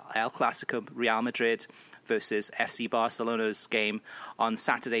tickets to El Clasico Real Madrid versus FC Barcelona's game on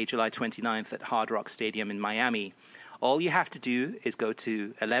Saturday, July 29th at Hard Rock Stadium in Miami. All you have to do is go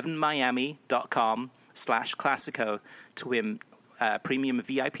to 11miami.com/Classico to win premium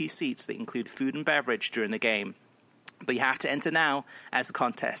VIP seats that include food and beverage during the game. But you have to enter now as the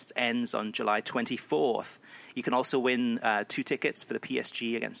contest ends on July 24th. You can also win 2 tickets for the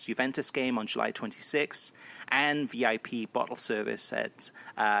PSG against Juventus game on July 26th and VIP bottle service at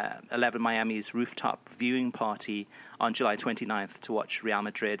 11 Miami's rooftop viewing party on July 29th to watch Real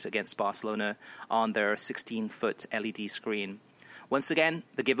Madrid against Barcelona on their 16-foot LED screen. Once again,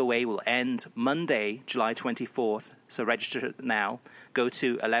 the giveaway will end Monday, July 24th, so register now. Go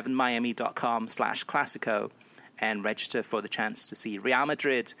to 11miami.com/Classico and register for the chance to see Real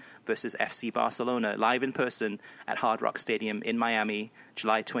Madrid versus FC Barcelona live in person at Hard Rock Stadium in Miami,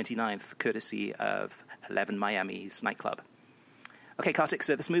 July 29th, courtesy of 11 Miami's nightclub. Okay, Kartik,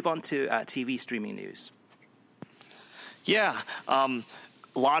 so let's move on to TV streaming news. Yeah, a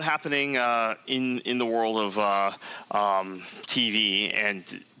lot happening in the world of TV,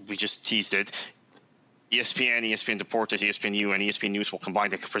 and we just teased it. ESPN, ESPN Deportes, ESPNU, and ESPN News will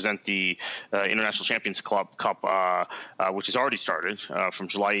combine to present the International Champions Cup, which has already started from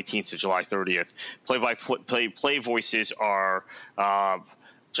July 18th to July 30th. Play voices are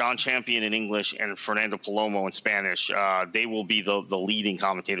John Champion in English and Fernando Palomo in Spanish. They will be the leading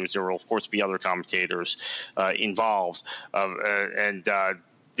commentators. There will, of course, be other commentators involved.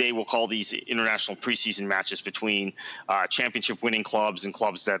 They will call these international preseason matches between championship-winning clubs and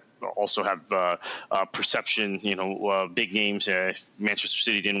clubs that also have perception, big names. Manchester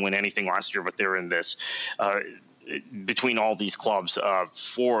City didn't win anything last year, but they're in this. Between all these clubs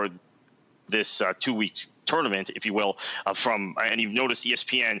for this 2-week tournament, if you will, and you've noticed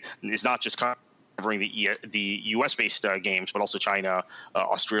ESPN is not just covering the U.S.-based games, but also China,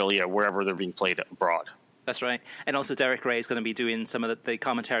 Australia, wherever they're being played abroad. That's right. And also Derek Ray is going to be doing some of the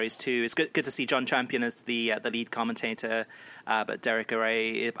commentaries too. It's good to see John Champion as the lead commentator, but Derek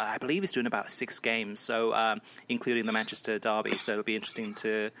Ray, I believe, is doing about 6 games, so including the Manchester derby. So it'll be interesting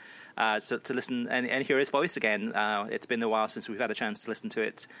to listen and hear his voice again. It's been a while since we've had a chance to listen to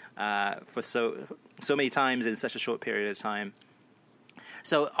it for so many times in such a short period of time.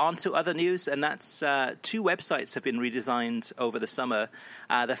 So on to other news, and that's 2 websites have been redesigned over the summer.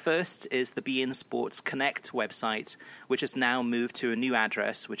 The first is the beIN Sports Connect website, which has now moved to a new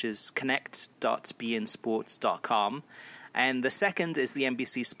address, which is connect.beinsports.com. And the second is the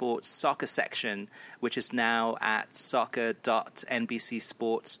NBC Sports Soccer section, which is now at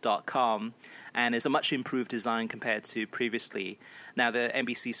soccer.nbcsports.com and is a much improved design compared to previously. Now, the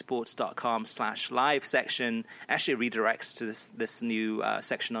NBCSports.com/live section actually redirects to this new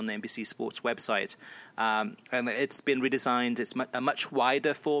section on the NBC Sports website. And it's been redesigned. It's a much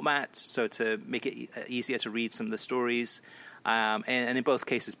wider format, so to make it easier to read some of the stories. And in both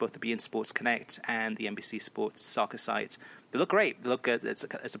cases, both the beIN Sports Connect and the NBC Sports Soccer site, they look great. They look good. It's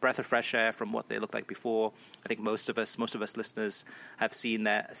a breath of fresh air from what they looked like before. I think most of us listeners have seen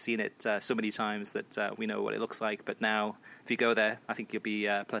it so many times that we know what it looks like. But now, if you go there, I think you'll be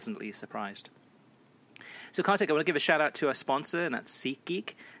pleasantly surprised. So, Kartik, I want to give a shout-out to our sponsor, and that's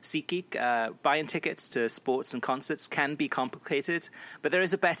SeatGeek. SeatGeek, buying tickets to sports and concerts can be complicated, but there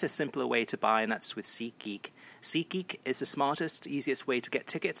is a better, simpler way to buy, and that's with SeatGeek. SeatGeek is the smartest, easiest way to get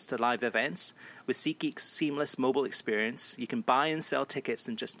tickets to live events. With SeatGeek's seamless mobile experience, you can buy and sell tickets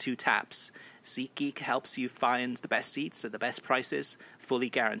in just 2 taps. SeatGeek helps you find the best seats at the best prices, fully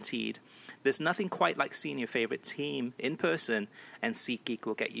guaranteed. There's nothing quite like seeing your favorite team in person, and SeatGeek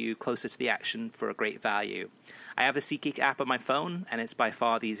will get you closer to the action for a great value. I have the SeatGeek app on my phone, and it's by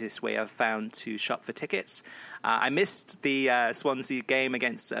far the easiest way I've found to shop for tickets. I missed the Swansea game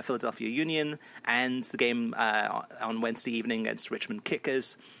against Philadelphia Union and the game on Wednesday evening against Richmond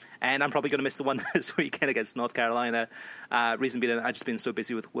Kickers. And I'm probably going to miss the one this weekend against North Carolina. Reason being, I've just been so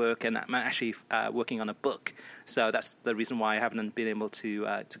busy with work, and I'm actually working on a book. So that's the reason why I haven't been able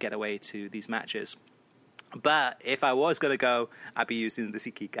to get away to these matches. But if I was going to go, I'd be using the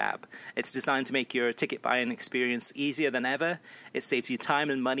SeatGeek app. It's designed to make your ticket buying experience easier than ever. It saves you time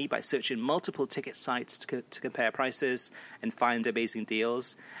and money by searching multiple ticket sites to compare prices and find amazing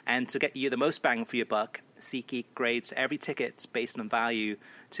deals. And to get you the most bang for your buck, SeatGeek grades every ticket based on value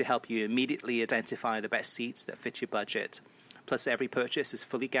to help you immediately identify the best seats that fit your budget. Plus, every purchase is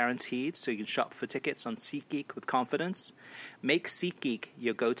fully guaranteed, so you can shop for tickets on SeatGeek with confidence. Make SeatGeek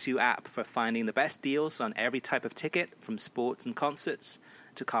your go-to app for finding the best deals on every type of ticket, from sports and concerts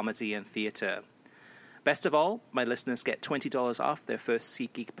to comedy and theatre. Best of all, my listeners get $20 off their first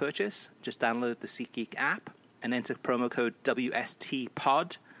SeatGeek purchase. Just download the SeatGeek app and enter promo code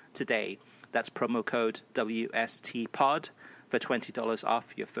WSTPOD today. That's promo code WSTPOD for $20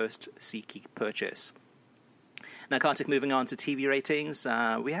 off your first SeatGeek purchase. Now, Kartik, moving on to TV ratings,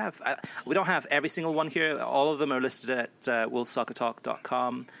 we don't have every single one here. All of them are listed at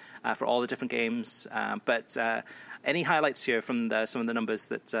worldsoccertalk.com for all the different games. But any highlights here from some of the numbers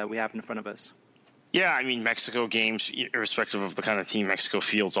that we have in front of us? Yeah, I mean, Mexico games, irrespective of the kind of team Mexico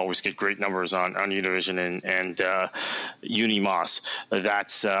fields, always get great numbers on Univision and Unimas.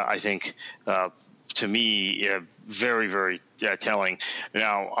 That's, I think, to me, very, very telling.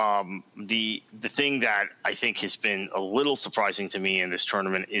 Now, the thing that I think has been a little surprising to me in this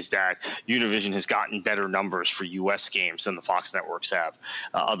tournament is that Univision has gotten better numbers for U.S. games than the Fox networks have,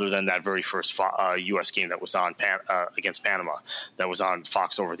 other than that very first U.S. game that was on against Panama that was on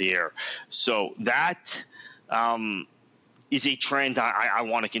Fox over the air. So that is a trend I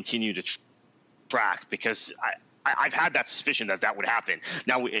want to continue to track, because I've had that suspicion that would happen.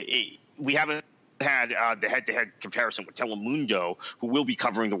 Now, we haven't had the head-to-head comparison with Telemundo, who will be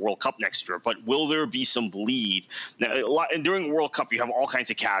covering the World Cup next year. But will there be some bleed? Now, during the World Cup, you have all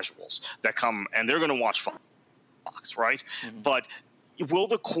kinds of casuals that come, and they're going to watch Fox, right? Mm-hmm. But will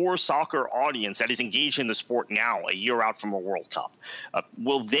the core soccer audience that is engaged in the sport now, a year out from a World Cup,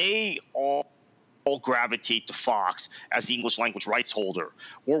 will they all gravitate to Fox as the English language rights holder,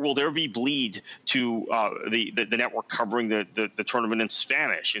 or will there be bleed to the network covering the tournament in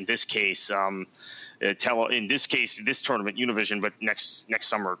Spanish? In this case, this tournament Univision, but next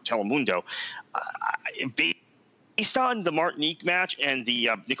summer Telemundo. Based on the Martinique match and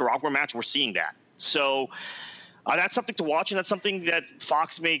the Nicaragua match, we're seeing that. So that's something to watch, and that's something that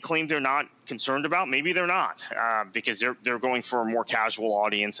Fox may claim they're not concerned about. Maybe they're not, because they're going for a more casual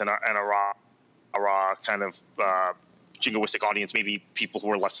audience and a raw kind of jingoistic audience, maybe people who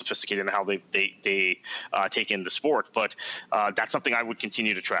are less sophisticated in how they take in the sport. But that's something I would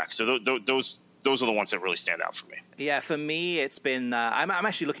continue to track. So those are the ones that really stand out for me. Yeah, for me, it's been I'm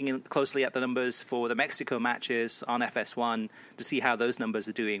actually looking closely at the numbers for the Mexico matches on FS1 to see how those numbers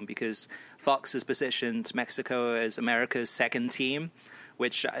are doing, because Fox has positioned Mexico as America's second team,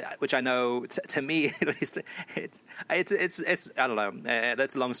 which I know to me at least it's I don't know,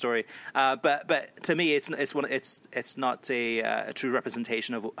 that's a long story, but to me it's not a true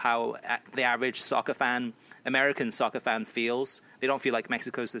representation of how the average American soccer fan feels. They don't feel like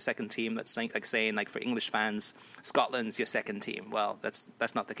Mexico's the second team. That's like saying, like, for English fans, Scotland's your second team. Well, that's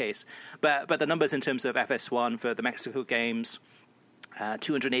not the case. But the numbers in terms of FS1 for the Mexico games,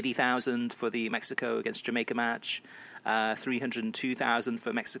 280,000 for the Mexico against Jamaica match, 302,000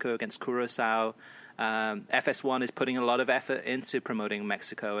 for Mexico against Curacao. FS1 is putting a lot of effort into promoting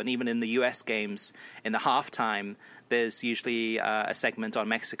Mexico, and even in the US games, in the halftime, there's usually a segment on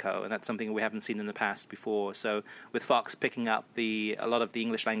Mexico, and that's something we haven't seen in the past before. So with Fox picking up a lot of the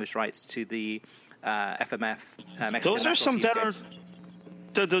English language rights to the FMF Mexican those are some better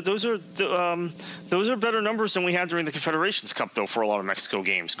games. Those are better numbers than we had during the Confederations Cup, though, for a lot of Mexico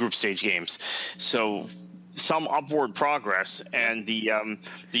games, group stage games. So some upward progress, and the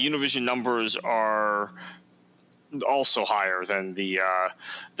Univision numbers are also higher than the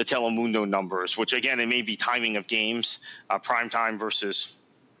Telemundo numbers, which, again, it may be timing of games, prime time versus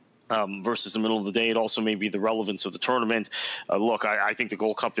versus the middle of the day. It also may be the relevance of the tournament. Look, I think the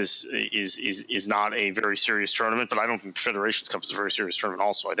Gold Cup is not a very serious tournament, but I don't think the Federations Cup is a very serious tournament.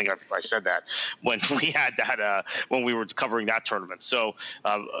 Also, I think I said that when we had that when we were covering that tournament. So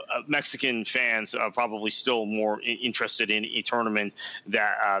Mexican fans are probably still more interested in a tournament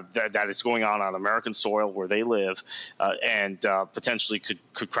that is going on American soil where they live, and potentially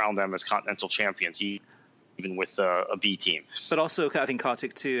could crown them as continental champions, even with a B team. But also, I think,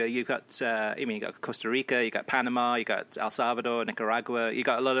 Kartik, too, you've got, you got Costa Rica, you got Panama, you got El Salvador, Nicaragua. You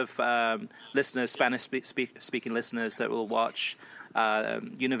got a lot of listeners, Spanish-speaking listeners that will watch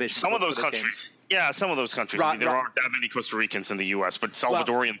Univision. Some of those countries. Games. Yeah, some of those countries. Right, I mean, there aren't that many Costa Ricans in the U.S., but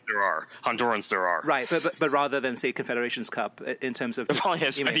Salvadorians there are. Hondurans there are. Right, but rather than, say, Confederations Cup, in terms of... There probably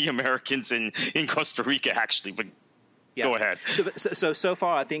has many Americans in Costa Rica, actually, but... Yeah. Go ahead. So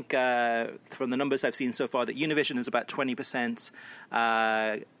far, I think from the numbers I've seen so far, that Univision is about 20%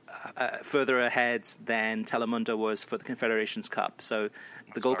 further ahead than Telemundo was for the Confederations Cup. So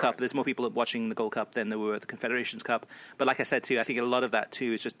the Gold Cup, there's more people watching the Gold Cup than there were at the Confederations Cup. But like I said, too, I think a lot of that,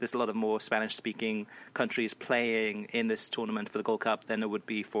 too, is just there's a lot of more Spanish-speaking countries playing in this tournament for the Gold Cup than there would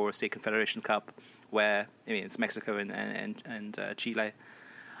be for, say, Confederation Cup, where, it's Mexico and Chile.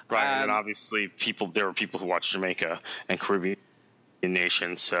 Right, and then obviously there are people who watch Jamaica and Caribbean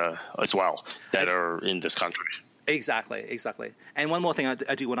nations as well that are in this country. Exactly. And one more thing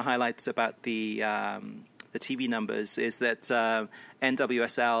I do want to highlight about the TV numbers is that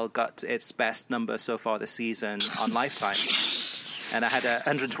NWSL got its best number so far this season on Lifetime. And I had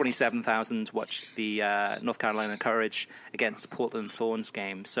 127,000 watch the North Carolina Courage against Portland Thorns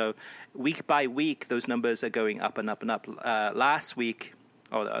game. So week by week, those numbers are going up and up and up. Last week,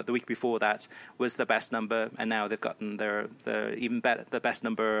 or the week before that, was the best number, and now they've gotten their even better. The best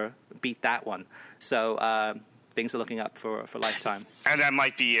number beat that one. So things are looking up for Lifetime. And that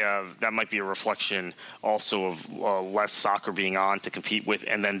might be a reflection also of less soccer being on to compete with.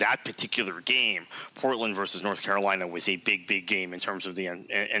 And then that particular game, Portland versus North Carolina, was a big game in terms of the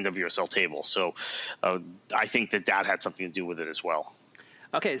NWSL table. So I think that had something to do with it as well.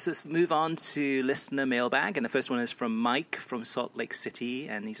 Okay, so let's move on to listener mailbag, and the first one is from Mike from Salt Lake City,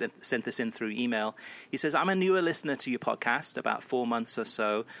 and he sent this in through email. He says, I'm a newer listener to your podcast, about 4 months or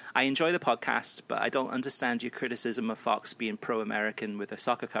so. I enjoy the podcast, but I don't understand your criticism of Fox being pro-American with their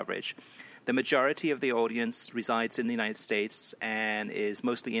soccer coverage. The majority of the audience resides in the United States and is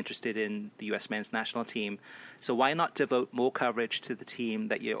mostly interested in the U.S. men's national team, so why not devote more coverage to the team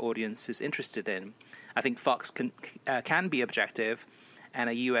that your audience is interested in? I think Fox can be objective, and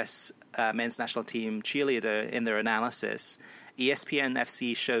a U.S. men's national team cheerleader in their analysis. ESPN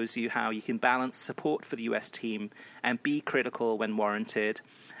FC shows you how you can balance support for the U.S. team and be critical when warranted.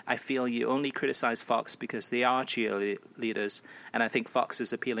 I feel you only criticize Fox because they are cheerleaders, and I think Fox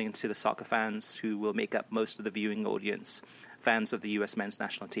is appealing to the soccer fans who will make up most of the viewing audience, fans of the U.S. men's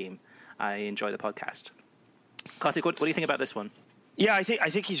national team. I enjoy the podcast. Kartik, what do you think about this one? Yeah, I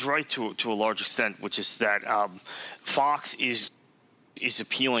think he's right to a large extent, which is that Fox is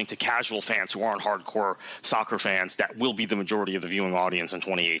appealing to casual fans who aren't hardcore soccer fans. That will be the majority of the viewing audience in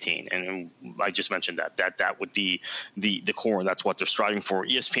 2018. And I just mentioned that would be the core, and that's what they're striving for.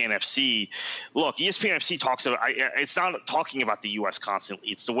 ESPN FC, look, ESPN FC talks about, it's not talking about the U.S. constantly.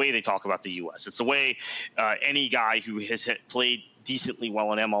 It's the way they talk about the U.S. It's the way any guy who has played decently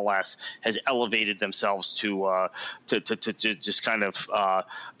well in MLS has elevated themselves to just kind of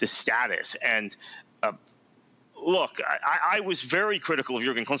the status. And look, I was very critical of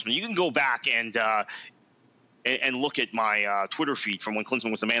Jurgen Klinsmann. You can go back and look at my Twitter feed from when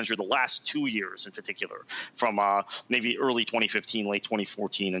Klinsmann was the manager the last 2 years in particular, from maybe early 2015, late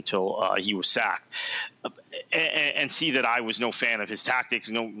 2014 until he was sacked, and see that I was no fan of his tactics,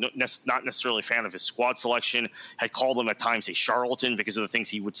 not necessarily a fan of his squad selection, had called him at times a charlatan because of the things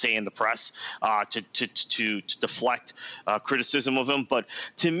he would say in the press to deflect criticism of him. But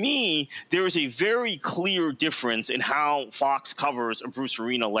to me, there is a very clear difference in how Fox covers a Bruce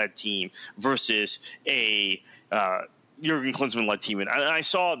Arena-led team versus a Jurgen Klinsmann-led team. And I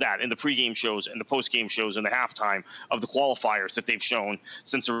saw that in the pregame shows and the postgame shows and the halftime of the qualifiers that they've shown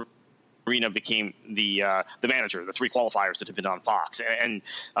since Arena became the manager, the 3 qualifiers that have been on Fox. And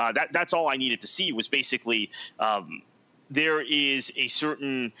that's all I needed to see was basically there is a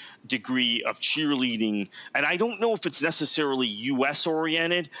certain degree of cheerleading. And I don't know if it's necessarily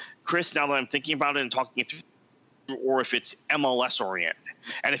U.S.-oriented, Chris, now that I'm thinking about it and talking it through or if it's MLS oriented.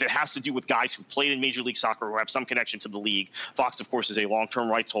 And if it has to do with guys who played in Major League Soccer who have some connection to the league, Fox, of course, is a long-term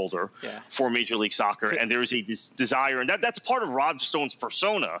rights holder for Major League Soccer. And there is a desire, and that's part of Rod Stone's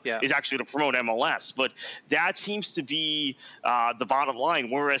persona, is actually to promote MLS. But that seems to be the bottom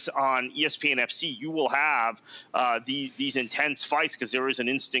line. Whereas on ESPN FC, you will have these intense fights because there is an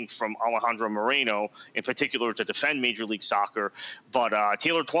instinct from Alejandro Moreno, in particular, to defend Major League Soccer. But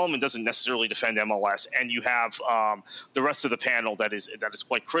Taylor Twellman doesn't necessarily defend MLS. And you have the rest of the panel that is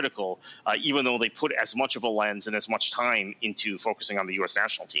quite critical, even though they put as much of a lens and as much time into focusing on the U.S.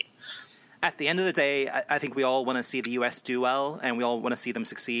 national team. At the end of the day, I think we all want to see the U.S. do well, and we all want to see them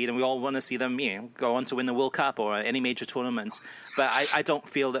succeed, and we all want to see them go on to win the World Cup or any major tournament. But I don't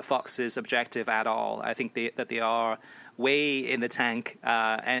feel that Fox is objective at all. I think that they are way in the tank,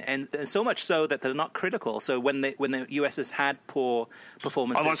 and so much so that they're not critical. So when the U.S. has had poor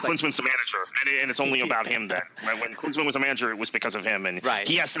performances, unless Klinsmann's the manager, and it's only about him then. Right? When Klinsmann was a manager, it was because of him, and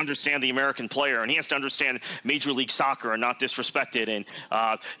he has to understand the American player, and he has to understand Major League Soccer and not disrespect it, and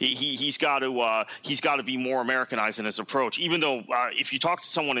he's got to be more Americanized in his approach. Even though if you talk to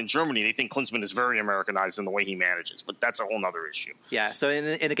someone in Germany, they think Klinsmann is very Americanized in the way he manages, but that's a whole other issue. Yeah. So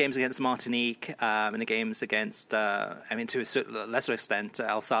in the games against Martinique, in the games against to a lesser extent,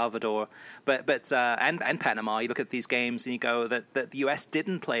 El Salvador, but and Panama. You look at these games and you go that the U.S.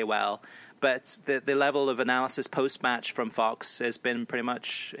 didn't play well, but the level of analysis post-match from Fox has been pretty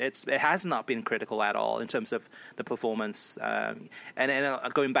much it has not been critical at all in terms of the performance. And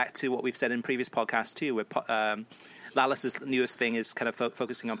going back to what we've said in previous podcasts too, where Lallis's newest thing is kind of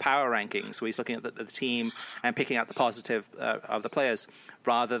focusing on power rankings, where he's looking at the team and picking out the positive of the players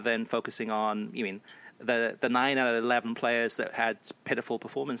rather than focusing on the 9 out of 11 players that had pitiful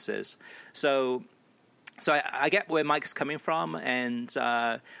performances. So I get where Mike's coming from, and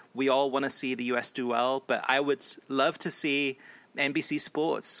we all want to see the U.S. do well, but I would love to see NBC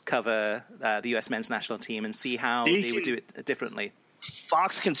Sports cover the U.S. men's national team and see how they would do it differently.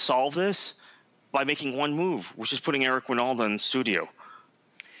 Fox can solve this by making one move, which is putting Eric Winalda in the studio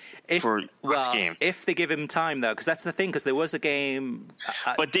for this game. If they give him time, though, because that's the thing, because there was a game...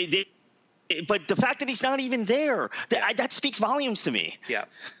 But the fact that he's not even there, that speaks volumes to me. Yeah.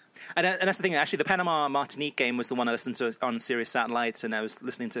 And that's the thing. Actually, the Panama-Martinique game was the one I listened to on Sirius Satellite, and I was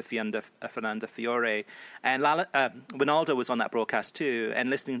listening to Fernanda Fiore. And Winalda was on that broadcast too. And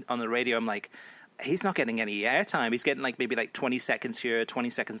listening on the radio, I'm like, he's not getting any airtime. He's getting maybe 20 seconds here, 20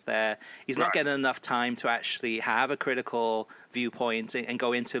 seconds there. He's not getting enough time to actually have a critical viewpoint and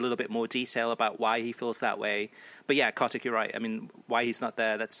go into a little bit more detail about why he feels that way. But yeah, Kartik, you're right. I mean, why he's not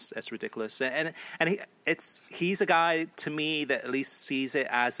there, that's ridiculous. And he's a guy, to me, that at least sees it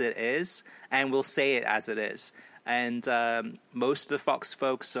as it is and will say it as it is. And most of the Fox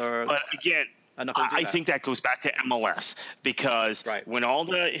folks are... But again... I think that goes back to MLS because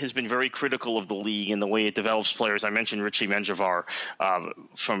Winalda has been very critical of the league and the way it develops players. I mentioned Richie Menjivar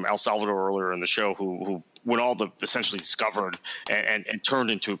from El Salvador earlier in the show, who Winalda essentially discovered and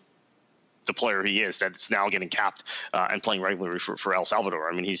turned into the player he is. That's now getting capped and playing regularly for El Salvador.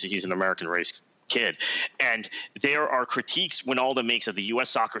 I mean, he's an American race kid. And there are critiques Winalda makes of the U.S.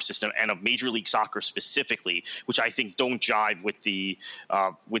 soccer system and of Major League Soccer specifically, which I think don't jive with the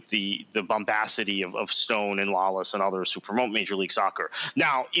bombacity of Stone and Lallis and others who promote Major League Soccer.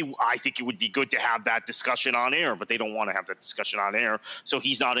 Now, I think it would be good to have that discussion on air, but they don't want to have that discussion on air, so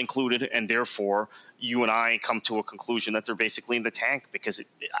he's not included, and therefore you and I come to a conclusion that they're basically in the tank because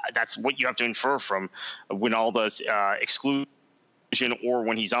that's what you have to infer from Winalda's exclusion or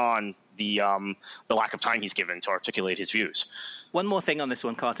when he's on the lack of time he's given to articulate his views. One more thing on this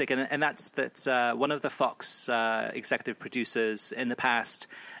one, Kartik, and that's that one of the Fox executive producers in the past,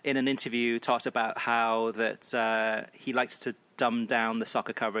 in an interview, talked about how that he likes to dumb down the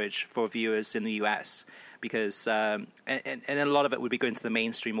soccer coverage for viewers in the US because and a lot of it would be going to the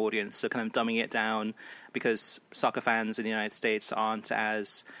mainstream audience, so kind of dumbing it down because soccer fans in the United States aren't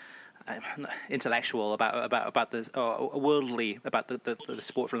as intellectual about the worldly about the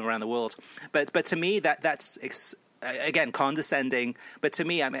sport from around the world, but to me that's again condescending. But to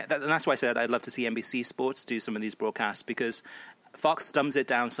me, I mean, and that's why I said I'd love to see NBC Sports do some of these broadcasts because Fox dumbs it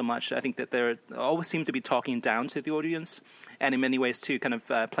down so much. I think that they always seem to be talking down to the audience, and in many ways too, kind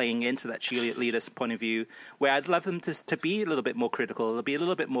of playing into that cheerleader's point of view. Where I'd love them to be a little bit more critical, to be a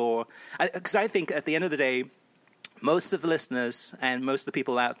little bit more, because I think at the end of the day, most of the listeners and most of the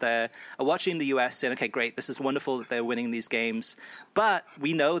people out there are watching the US saying, okay, great, this is wonderful that they're winning these games, but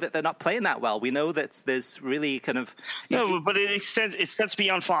we know that they're not playing that well. We know that there's really kind of... No, but it extends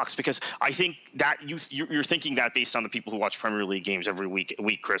beyond Fox, because I think that you're thinking that based on the people who watch Premier League games every week,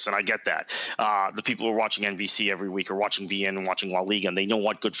 Chris, and I get that. The people who are watching NBC every week are watching BN and watching La Liga, and they know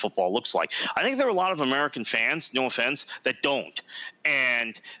what good football looks like. I think there are a lot of American fans, no offense, that don't.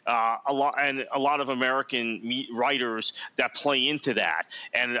 And a lot of American writers that play into that,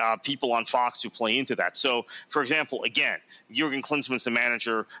 and people on Fox who play into that. So, for example, again, Jurgen Klinsmann's the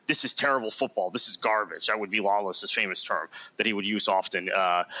manager. This is terrible football. This is garbage. That would be Lawless's famous term that he would use often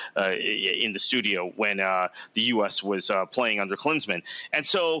in the studio when the U.S. was playing under Klinsmann. And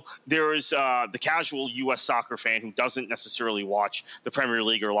so there is the casual U.S. soccer fan who doesn't necessarily watch the Premier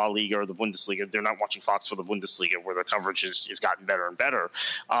League or La Liga or the Bundesliga. They're not watching Fox for the Bundesliga, where the coverage has gotten better and better.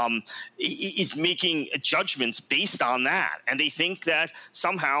 Is making judgments based on that, and they think that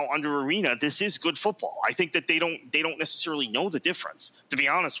somehow under Arena this is good football. I think that they don't necessarily know the difference, to be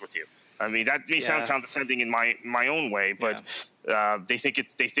honest with you. I mean, that may sound condescending in my own way, but they think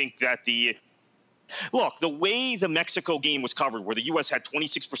that the way the Mexico game was covered, where the U.S. had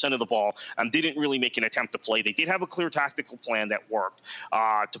 26% of the ball and didn't really make an attempt to play, they did have a clear tactical plan that worked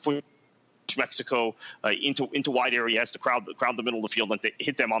to put Mexico into wide areas to crowd the middle of the field and to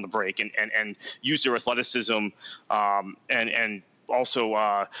hit them on the break and use their athleticism and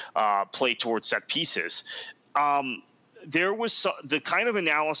also play towards set pieces. There was the kind of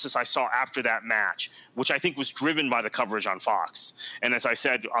analysis I saw after that match, which I think was driven by the coverage on Fox. And as I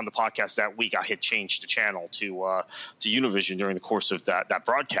said on the podcast that week, I had changed the channel to Univision during the course of that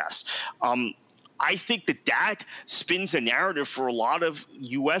broadcast. I think that spins a narrative for a lot of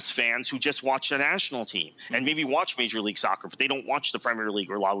U.S. fans who just watch the national team and maybe watch Major League Soccer, but they don't watch the Premier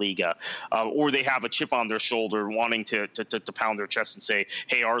League or La Liga, or they have a chip on their shoulder wanting to pound their chest and say,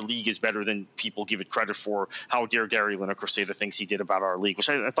 hey, our league is better than people give it credit for. How dare Gary Lineker say the things he did about our league, which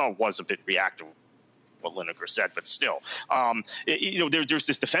I thought was a bit reactive, what Lineker said, but still, there's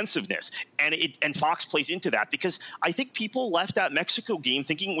this defensiveness, and Fox plays into that, because I think people left that Mexico game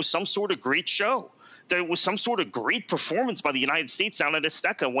thinking it was some sort of great show. There was some sort of great performance by the United States down at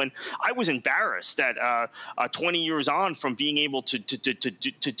Azteca, when I was embarrassed that 20 years on from being able to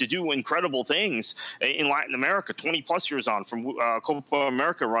do incredible things in Latin America, 20 plus years on from Copa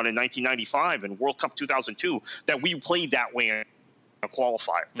America run in 1995 and World Cup 2002, that we played that way a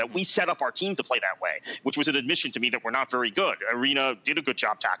qualifier, that we set up our team to play that way, which was an admission to me that we're not very good. Arena did a good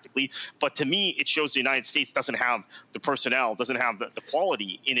job tactically, but to me, it shows the United States doesn't have the personnel, doesn't have the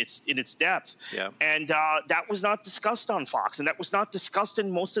quality in its depth. Yeah. And that was not discussed on Fox, and that was not discussed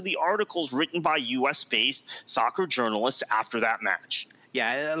in most of the articles written by U.S.-based soccer journalists after that match.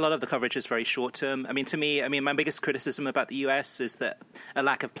 Yeah, a lot of the coverage is very short-term. I mean, to me, my biggest criticism about the U.S. is that a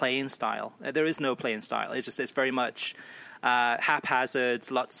lack of playing style. There is no playing style. It's very much haphazard,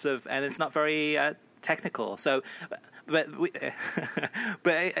 and it's not very technical. So, but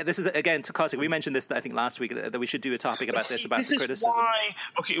this is, again, Kartik, we mentioned this, I think, last week, that we should do a topic about the criticism.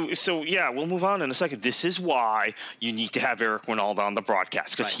 Okay, so yeah, we'll move on in a second. This is why you need to have Eric Wynalda on the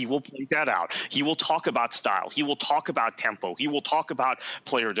broadcast, because he will point that out. He will talk about style. He will talk about tempo. He will talk about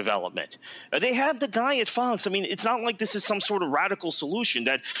player development. They have the guy at Fox. I mean, it's not like this is some sort of radical solution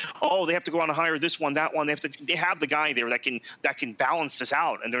that, they have to go out and hire this one, that one. They have the guy there that can balance this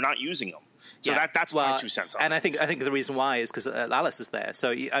out, and they're not using him. So that's my 2 cents on it. And I think the reason why is because Lallis is there.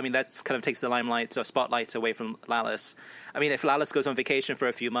 So, I mean, that kind of takes the limelight or spotlight away from Lallis. I mean, if Lallis goes on vacation for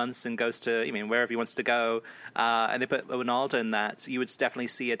a few months and goes to, wherever he wants to go, and they put Wynalda in that, you would definitely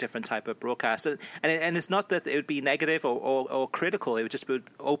see a different type of broadcast. And it's not that it would be negative or critical. It would just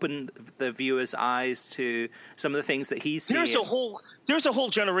open the viewer's eyes to some of the things that he's seeing. There's a whole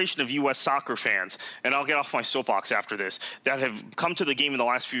generation of U.S. soccer fans, and I'll get off my soapbox after this, that have come to the game in the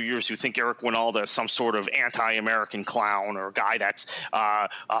last few years who think Eric Wynalda is some sort of anti-American clown or a guy that's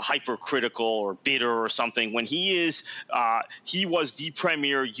hypercritical or bitter or something, when he was the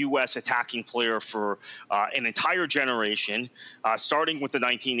premier U.S. attacking player for an entire generation, starting with the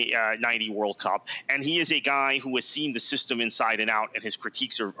 1990 World Cup, and he is a guy who has seen the system inside and out, and his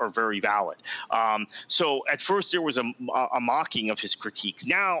critiques are very valid. So at first there was a mocking of his critiques.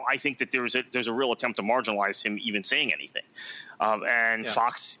 Now I think that there's a real attempt to marginalize him even saying anything.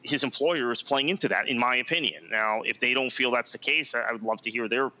 Fox, his employer, is playing into that, in my opinion. Now, if they don't feel that's the case, I would love to hear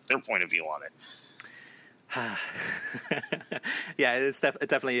their point of view on it. Yeah, it's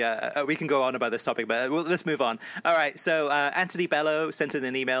definitely we can go on about this topic, but let's move on. All right, so Anthony Bello sent in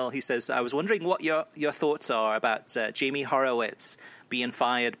an email. He says, I was wondering what your thoughts are about Jamie Horowitz being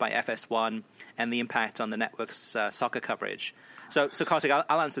fired by FS1 and the impact on the network's soccer coverage. So Kartik,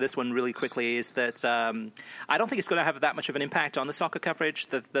 I'll answer this one really quickly, is that I don't think it's going to have that much of an impact on the soccer coverage.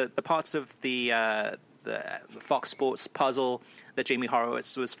 The parts of the Fox Sports puzzle that Jamie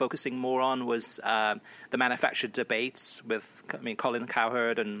Horowitz was focusing more on was the manufactured debates with, Colin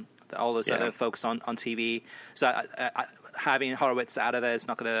Cowherd and all those other folks on TV. So having Horowitz out of there is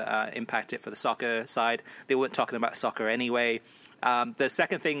not going to impact it for the soccer side. They weren't talking about soccer anyway. The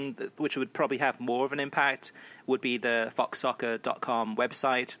second thing, which would probably have more of an impact, would be the foxsoccer.com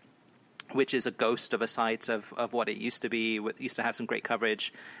website, which is a ghost of a site of what it used to be. It used to have some great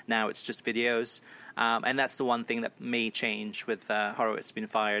coverage. Now it's just videos. And that's the one thing that may change with Horowitz being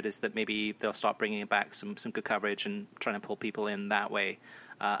fired, is that maybe they'll start bringing back some good coverage and trying to pull people in that way.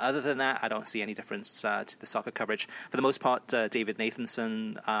 Other than that, I don't see any difference to the soccer coverage. For the most part, David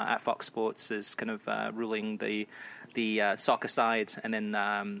Nathanson at Fox Sports is kind of ruling the soccer side, and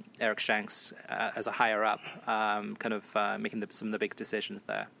then Eric Shanks as a higher up, making some of the big decisions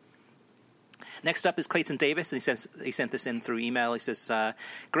there. Next up is Clayton Davis, and he says he sent this in through email. He says,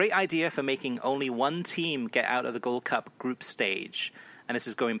 great idea for making only one team get out of the Gold Cup group stage. And this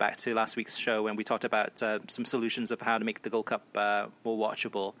is going back to last week's show when we talked about some solutions of how to make the Gold Cup more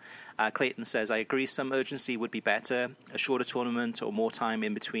watchable. Clayton says, I agree some urgency would be better. A shorter tournament or more time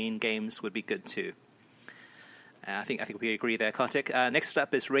in between games would be good too. I think we agree there, Kartik. Next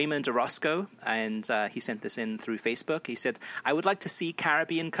up is Raymond Orozco, and he sent this in through Facebook. He said, I would like to see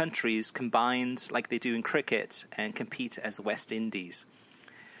Caribbean countries combined like they do in cricket and compete as the West Indies.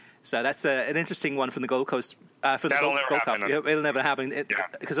 So that's an interesting one from the Gold Coast. For the Gold Cup, it'll never happen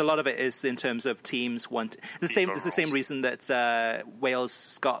because a lot of it is in terms of teams want. It's the same reason that Wales,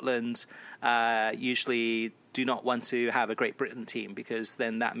 Scotland usually do not want to have a Great Britain team, because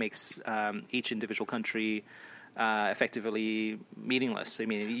then that makes each individual country effectively meaningless. I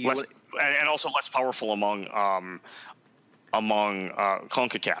mean, and also less powerful among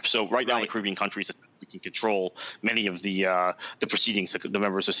CONCACAF. So right now, the Caribbean countries can control many of the proceedings, the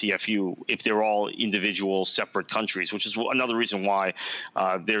members of CFU, if they're all individual separate countries, which is another reason why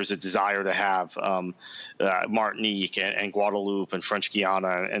there's a desire to have Martinique and Guadeloupe and French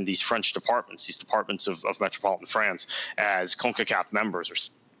Guiana and these French departments, these departments of metropolitan France, as CONCACAF members or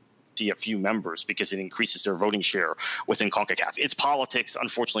CFU members, because it increases their voting share within CONCACAF. It's politics,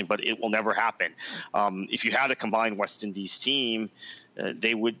 unfortunately, but it will never happen. If you had a combined West Indies team,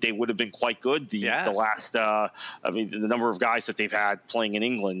 they would have been quite good. The last, the number of guys that they've had playing in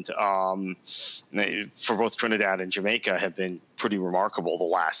England for both Trinidad and Jamaica have been pretty remarkable the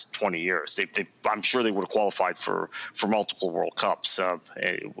last 20 years. I'm sure they would have qualified for multiple World Cups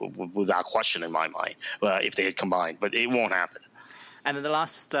without question in my mind if they had combined, but it won't happen. And then the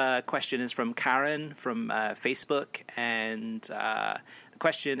last question is from Karen from Facebook, and the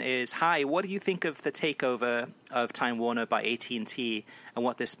question is, hi, what do you think of the takeover of Time Warner by AT&T and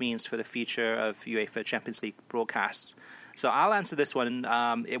what this means for the future of UEFA Champions League broadcasts? So I'll answer this one.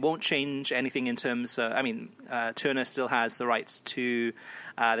 It won't change anything in terms Turner still has the rights to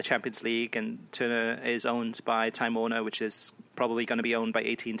the Champions League, and Turner is owned by Time Warner, which is probably going to be owned by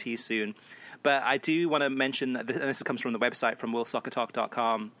AT&T soon. But I do want to mention, and this comes from the website, from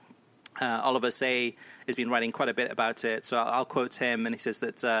worldsoccertalk.com. Oliver Say has been writing quite a bit about it, so I'll quote him, and he says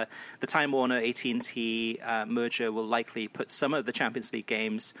that the Time Warner AT&T merger will likely put some of the Champions League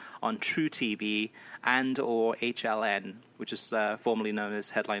games on True TV and or HLN, which is formerly known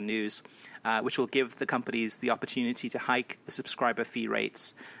as Headline News, which will give the companies the opportunity to hike the subscriber fee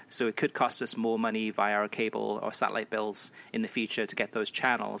rates. So it could cost us more money via our cable or satellite bills in the future to get those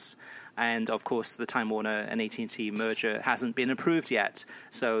channels. And, of course, the Time Warner and AT&T merger hasn't been approved yet,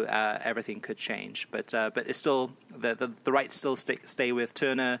 so everything could change. But it's still the rights still stay with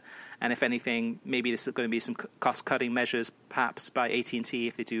Turner, and if anything, maybe there's going to be some cost-cutting measures, perhaps by AT&T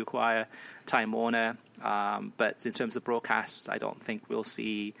if they do acquire Time Warner. But in terms of broadcast, I don't think we'll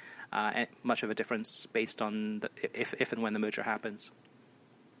see much of a difference based on if and when the merger happens.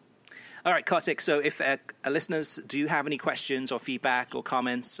 All right, Kartik, so if listeners do have any questions or feedback or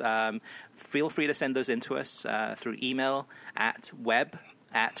comments, feel free to send those in to us through email at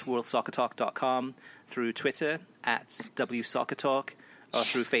web@worldsoccertalk.com, through Twitter @WSoccerTalk, or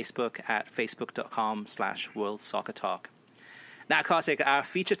through Facebook at facebook.com/worldsoccertalk. Now, Kartik, our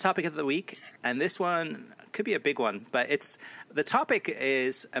feature topic of the week, and this one could be a big one, but the topic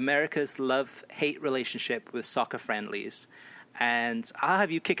is America's love-hate relationship with soccer friendlies. And I'll have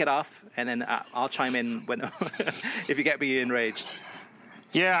you kick it off, and then I'll chime in when if you get me enraged.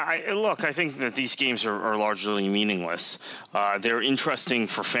 Yeah, I think that these games are largely meaningless. They're interesting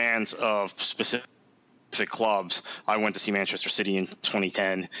for fans of specific clubs. I went to see Manchester City in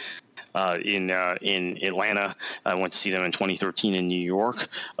 2010 in Atlanta. I went to see them in 2013 in New York.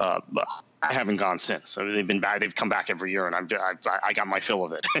 But I haven't gone since. I mean, they've been bad. They've come back every year, and I got my fill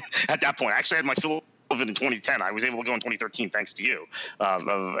of it. At that point, I actually had my fill of it in 2010. I was able to go in 2013 thanks to you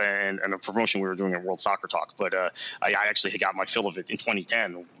and a promotion we were doing at World Soccer Talk. But I actually got my fill of it in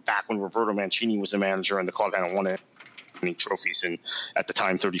 2010, back when Roberto Mancini was the manager and the club hadn't won any trophies in, at the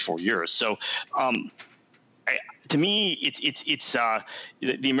time, 34 years. So to me, it's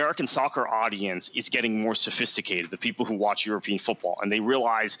the American soccer audience is getting more sophisticated. The people who watch European football, and they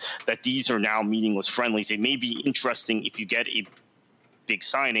realize that these are now meaningless friendlies. It may be interesting if you get a big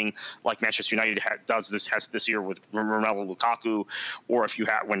signing like Manchester United has this year with Romelu Lukaku, or if you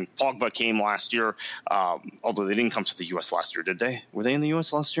had when Pogba came last year. Although they didn't come to the U.S. last year, did they? Were they in the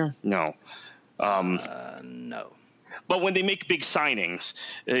U.S. last year? No. No. But when they make big signings,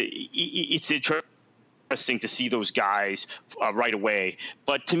 it's interesting to see those guys right away.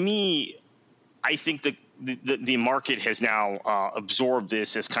 But to me, I think the market has now absorbed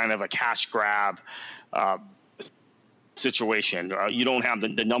this as kind of a cash grab situation. You don't have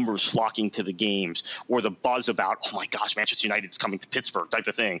the numbers flocking to the games or the buzz about, oh my gosh, Manchester United's coming to Pittsburgh type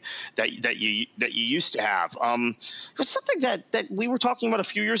of thing that you used to have. It was something that we were talking about a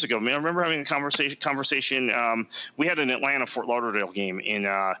few years ago. I mean, I remember having a conversation. We had an Atlanta Fort Lauderdale game in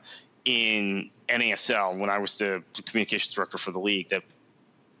NASL when I was the communications director for the league that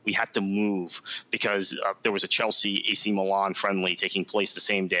we had to move because there was a Chelsea AC Milan friendly taking place the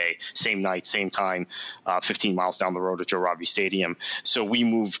same day, same night, same time, 15 miles down the road at Joe Robbie Stadium. So we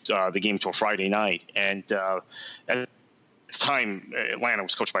moved the game to a Friday night. And at the time, Atlanta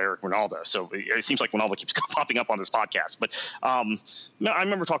was coached by Eric Ronaldo. So it seems like Ronaldo keeps popping up on this podcast. But I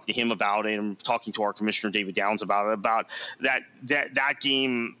remember talking to him about it and talking to our commissioner, David Downs, about that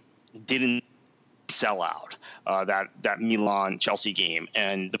game didn't sell out, that Milan-Chelsea game,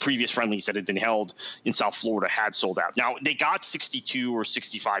 and the previous friendlies that had been held in South Florida had sold out. Now, they got 62 or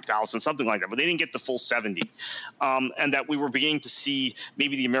 65,000, something like that, but they didn't get the full 70. And that we were beginning to see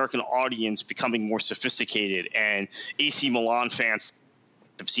maybe the American audience becoming more sophisticated, and AC Milan fans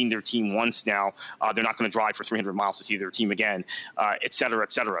have seen their team once now. They're not going to drive for 300 miles to see their team again, et cetera,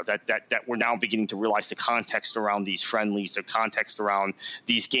 et cetera. That we're now beginning to realize the context around these friendlies, the context around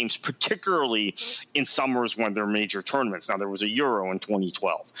these games, particularly in summers when they're major tournaments. Now, there was a Euro in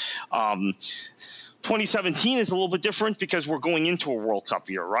 2012. 2017 is a little bit different because we're going into a World Cup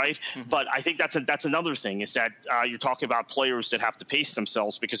year, right? Mm-hmm. But I think that's another thing is that you're talking about players that have to pace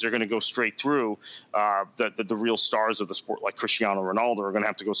themselves because they're going to go straight through. The real stars of the sport, like Cristiano Ronaldo, are going to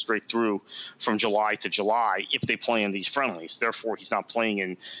have to go straight through from July to July if they play in these friendlies. Therefore, he's not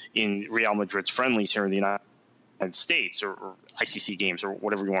playing in Real Madrid's friendlies here in the United States or ICC games or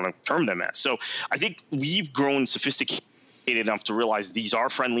whatever you want to term them as. So I think we've grown sophisticated enough to realize these are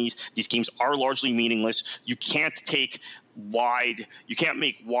friendlies. These games are largely meaningless. You can't make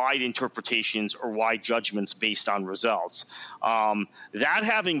wide interpretations or wide judgments based on results. That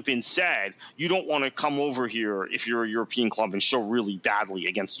having been said, you don't want to come over here if you're a European club and show really badly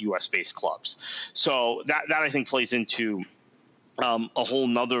against U.S.-based clubs. So that I think plays into a whole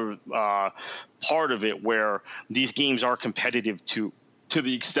nother part of it where these games are competitive to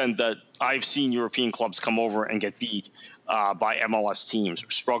the extent that I've seen European clubs come over and get beat by MLS teams or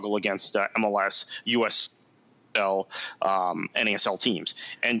struggle against MLS, USL, NASL teams.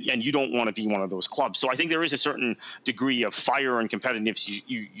 And you don't want to be one of those clubs. So I think there is a certain degree of fire and competitiveness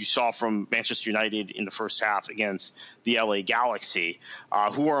you saw from Manchester United in the first half against the LA Galaxy,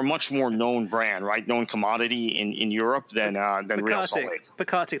 who are a much more known brand, right? Known commodity in Europe than Real Salt Lake. But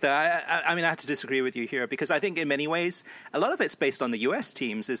Kartik, though, I mean, I have to disagree with you here because I think in many ways, a lot of it's based on the US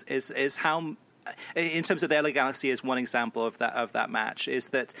teams is how, in terms of the LA Galaxy as one example of that match, is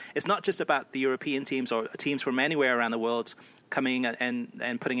that it's not just about the European teams or teams from anywhere around the world coming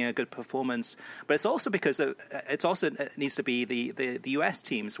and putting in a good performance, but it's also because it needs to be the US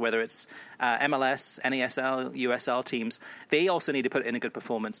teams, whether it's MLS, NASL, USL teams. They also need to put in a good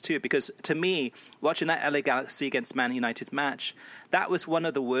performance too, because to me, watching that LA Galaxy against Man United match, that was one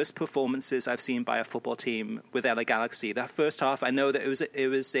of the worst performances I've seen by a football team with LA Galaxy. That first half, I know that it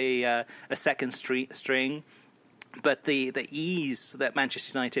was a second string. But the ease that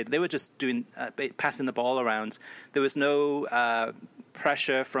Manchester United, they were just doing passing the ball around. There was no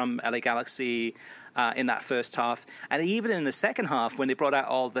pressure from LA Galaxy in that first half, and even in the second half, when they brought out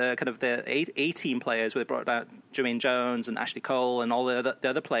all the kind of the A-team players, where they brought out Jermaine Jones and Ashley Cole and all the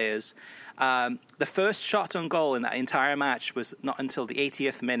other players, the first shot on goal in that entire match was not until the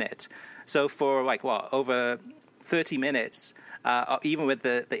 80th minute. So for over 30 minutes. even with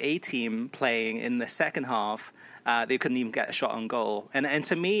the A team playing in the second half, they couldn't even get a shot on goal. And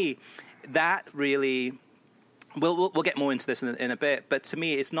to me, that really... We'll get more into this in a bit, but to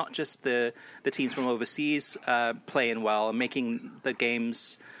me, it's not just the teams from overseas playing well and making the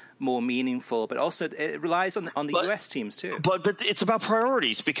games more meaningful, but also it relies on the US teams too. But it's about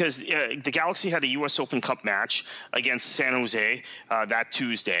priorities, because the Galaxy had a US Open Cup match against San Jose that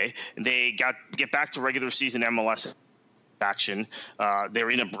Tuesday. They get back to regular season MLS action.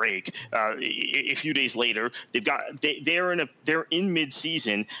 They're in a break. A few days later, they're in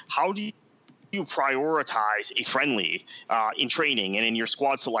mid-season. How do you prioritize a friendly in training and in your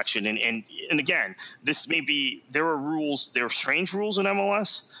squad selection? And again, there are strange rules in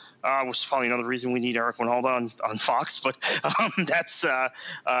MLS, which is probably another reason we need Eric Winalda on Fox. But that's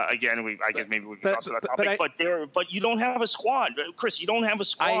again, I guess maybe we can talk about that topic. But you don't have a squad, Chris. You don't have a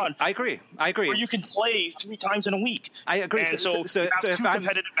squad. I agree. Where you can play 3 times in a week. I agree. And so if you have 2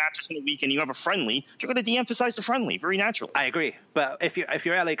 competitive matches in a week and you have a friendly, you're going to de-emphasize the friendly very naturally. I agree. But if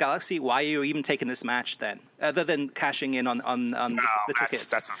you're LA Galaxy, why are you even taking this match then, other than cashing in on the tickets?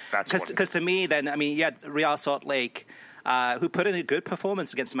 That's because to me, then, I mean, you had Real Salt Lake, who put in a good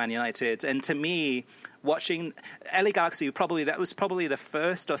performance against Man United. And to me, watching LA Galaxy, that was probably the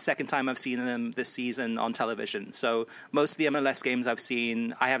first or second time I've seen them this season on television. So most of the MLS games I've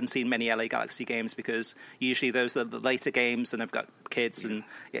seen, I haven't seen many LA Galaxy games, because usually those are the later games and I've got kids and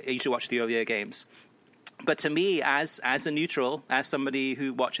I usually watch the earlier games. But to me, as a neutral, as somebody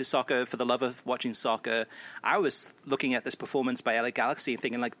who watches soccer for the love of watching soccer, I was looking at this performance by LA Galaxy and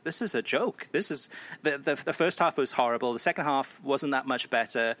thinking, like, this is a joke. This is the first half was horrible. The second half wasn't that much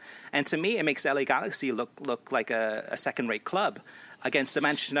better. And to me, it makes LA Galaxy look like a second-rate club against a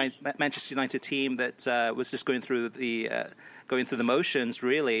Manchester United team that was just going through the motions,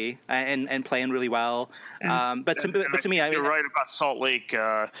 really, and playing really well. But to me, you're right about Salt Lake.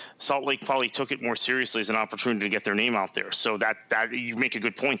 Salt Lake probably took it more seriously as an opportunity to get their name out there. So that you make a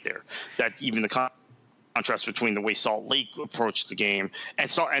good point there. That even the contrast between the way Salt Lake approached the game and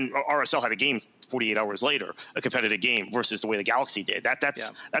RSL had a game 48 hours later, a competitive game, versus the way the Galaxy did. That's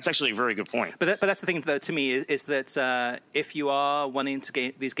actually a very good point. But that's the thing, though, to me, is that if you are wanting to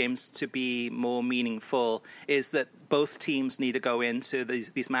get these games to be more meaningful, is that both teams need to go into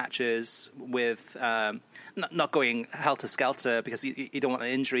these matches with not going helter-skelter, because you don't want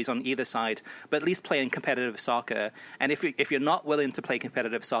injuries on either side, but at least playing competitive soccer. And if you're not willing to play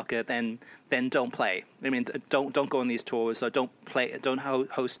competitive soccer, then don't play. I mean, don't go on these tours, or don't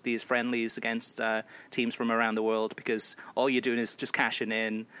host these friendlies against teams from around the world, because all you're doing is just cashing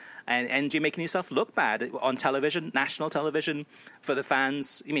in. And you're making yourself look bad on television, national television, for the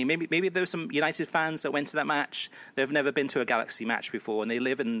fans. I mean, maybe there were some United fans that went to that match. They've never been to a Galaxy match before, and they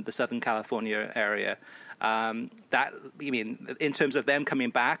live in the Southern California area. In terms of them coming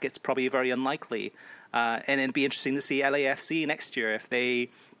back, it's probably very unlikely. And it'd be interesting to see LAFC next year if they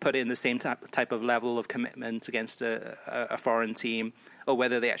put in the same type of level of commitment against a foreign team, or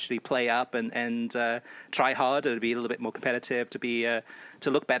whether they actually play up and try harder to be a little bit more competitive, to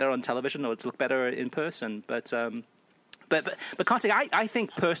look better on television or to look better in person. But Kartik, I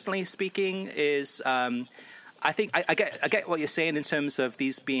think personally speaking is I think I get what you're saying in terms of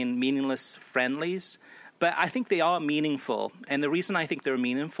these being meaningless friendlies. But I think they are meaningful. And the reason I think they're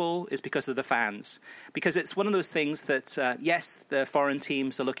meaningful is because of the fans. Because it's one of those things that, yes, the foreign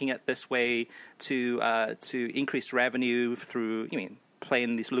teams are looking at this way to increase revenue through,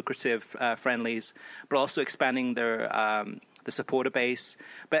 playing these lucrative friendlies, but also expanding their the supporter base.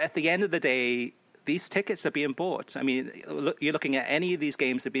 But at the end of the day, these tickets are being bought. I mean, you're looking at any of these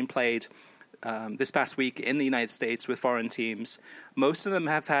games that have been played this past week in the United States with foreign teams. Most of them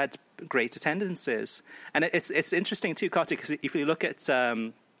have had great attendances. And it's interesting too, Kartik, because if you look at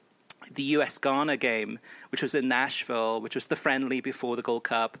the US-Ghana game, which was in Nashville, which was the friendly before the Gold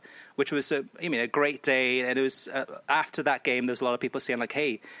Cup, which was a great day. And it was after that game, there was a lot of people saying, like,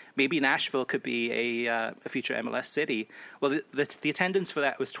 hey, maybe Nashville could be a future MLS city. Well, the attendance for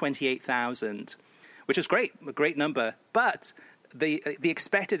that was 28,000, which is great, a great number. But the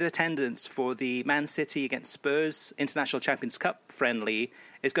expected attendance for the Man City against Spurs International Champions Cup friendly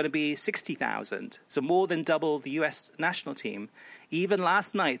is going to be 60,000, so more than double the U.S. national team. Even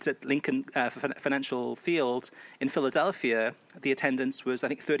last night at Lincoln Financial Field in Philadelphia, the attendance was, I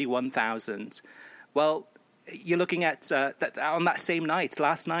think, 31,000. Well, you're looking at that on that same night,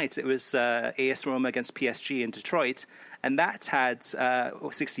 last night, it was AS Roma against PSG in Detroit, and that had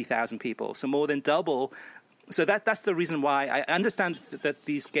 60,000 people, so more than double. So that's the reason why I understand that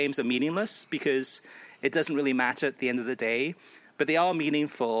these games are meaningless, because it doesn't really matter at the end of the day. but they are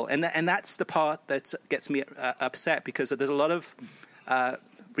meaningful. And that's the part that gets me upset, because there's a lot of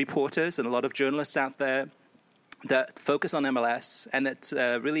reporters and a lot of journalists out there that focus on MLS and that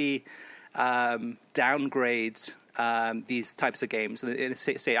really downgrade these types of games, and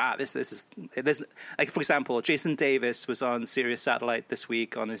say this is like, for example, Jason Davis was on Sirius Satellite this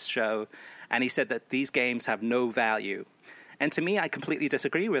week on his show, and he said that these games have no value. And to me, I completely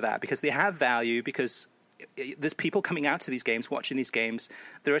disagree with that, because they have value, because there's people coming out to these games, watching these games.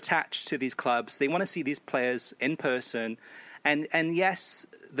 They're attached to these clubs. They want to see these players in person. And yes,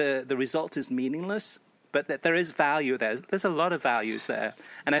 the result is meaningless, but there is value there. There's a lot of values there.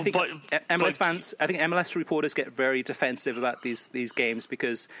 And I think MLS reporters get very defensive about these games,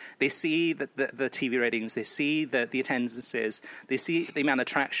 because they see the TV ratings, they see the attendances, they see the amount of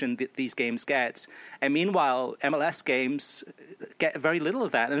traction that these games get. And meanwhile, MLS games get very little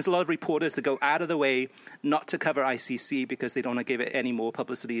of that. And there's a lot of reporters that go out of the way not to cover ICC because they don't want to give it any more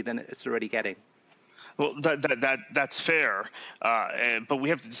publicity than it's already getting. Well, that's fair, but we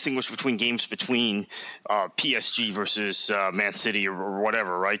have to distinguish between games between PSG versus Man City or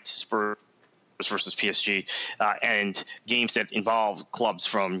whatever, right? Spurs versus PSG, and games that involve clubs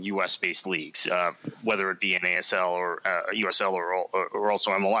from U.S.-based leagues, whether it be NASL or USL or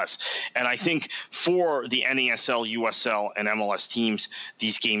also MLS. And I think for the NASL, USL, and MLS teams,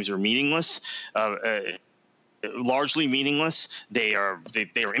 these games are meaningless. Largely meaningless. They are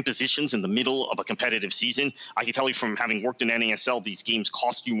impositions in the middle of a competitive season. I can tell you from having worked in NASL, these games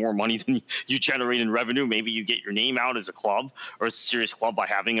cost you more money than you generate in revenue. Maybe you get your name out as a club or as a serious club by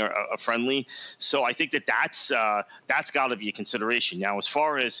having a friendly. So I think that's got to be a consideration. Now, as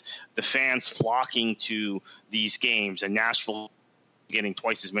far as the fans flocking to these games, and Nashville getting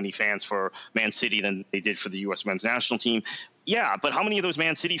twice as many fans for Man City than they did for the U.S. men's national team. Yeah, but how many of those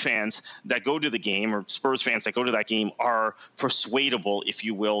Man City fans that go to the game, or Spurs fans that go to that game, are persuadable, if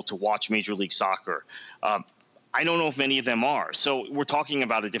you will, to watch Major League Soccer? I don't know if many of them are. So we're talking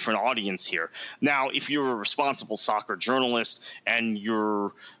about a different audience here. Now, if you're a responsible soccer journalist and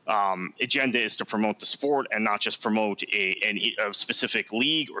your agenda is to promote the sport and not just promote a specific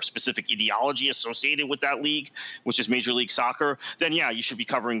league or specific ideology associated with that league, which is Major League Soccer, then yeah, you should be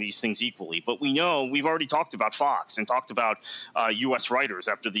covering these things equally. But we know, we've already talked about Fox and talked about U.S. writers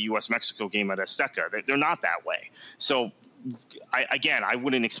after the U.S.-Mexico game at Azteca. They're not that way. So I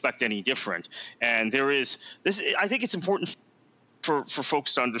wouldn't expect any different. And there is this. I think it's important for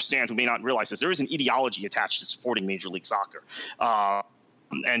folks to understand who may not realize this. There is an ideology attached to supporting Major League Soccer,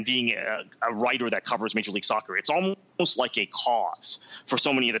 and being a writer that covers Major League Soccer. It's almost like a cause for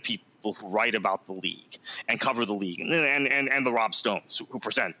so many of the people who write about the league and cover the league, and the Rob Stones who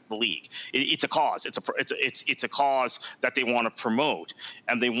present the league. It's a cause. It's a cause that they want to promote,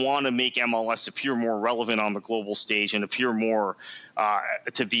 and they want to make MLS appear more relevant on the global stage and appear more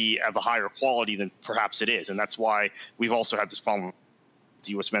to be of a higher quality than perhaps it is. And that's why we've also had this problem with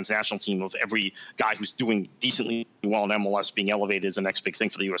the U.S. men's national team of every guy who's doing decently well in MLS being elevated as the next big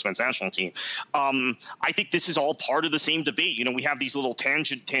thing for the U.S. men's national team. I think this is all part of the same debate. You know, we have these little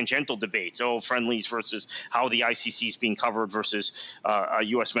tangential debates, friendlies versus how the ICC is being covered versus a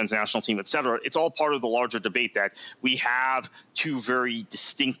U.S. men's national team, et cetera. It's all part of the larger debate that we have two very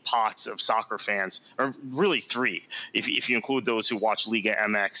distinct pots of soccer fans, or really three, if you include those who watch Liga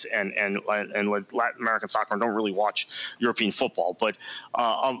MX and Latin American soccer and don't really watch European football. But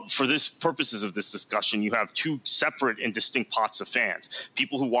for this purposes of this discussion, you have two separate and distinct pots of fans.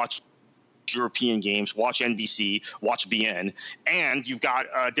 People who watch European games, watch NBC, watch BN, and you've got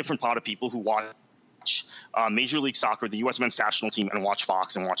a different pot of people who watch Major League Soccer, the U.S. men's national team, and watch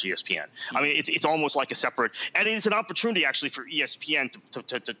Fox and watch ESPN. I mean, it's almost like a separate, and it's an opportunity actually for ESPN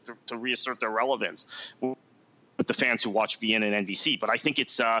to reassert their relevance with the fans who watch BN and NBC. But I think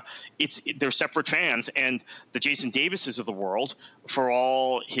they're separate fans, and the Jason Davises of the world, for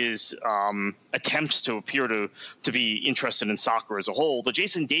all his attempts to appear to be interested in soccer as a whole, the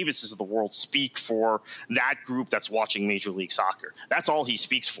Jason Davises of the world speak for that group that's watching Major League Soccer. That's all he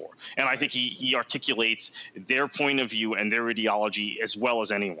speaks for. And I think he articulates their point of view and their ideology as well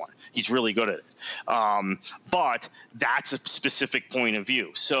as anyone. He's really good at it. But that's a specific point of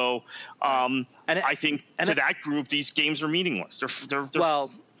view. So I think to that group, these games are meaningless.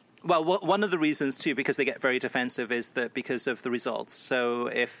 Well, one of the reasons, too, because they get very defensive, is that because of the results. So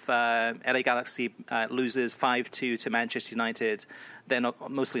if LA Galaxy loses 5-2 to Manchester United, they're not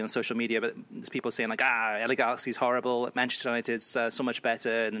mostly on social media, but there's people saying, like, LA Galaxy's horrible, Manchester United's so much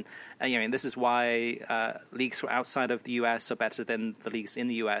better. And this is why leagues outside of the U.S. are better than the leagues in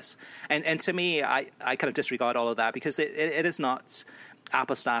the U.S. And to me, I kind of disregard all of that, because it is not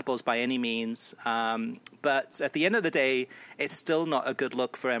apples to apples by any means. But at the end of the day, it's still not a good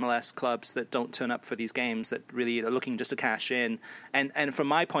look for MLS clubs that don't turn up for these games, that really are looking just to cash in. And from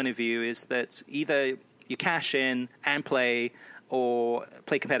my point of view is that either you cash in and play, or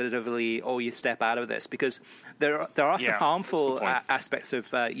play competitively, or you step out of this, because there are some harmful aspects of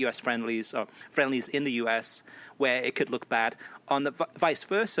U.S. friendlies, or friendlies in the U.S. where it could look bad. On the vice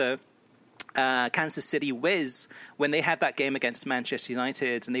versa, Kansas City Wiz, when they had that game against Manchester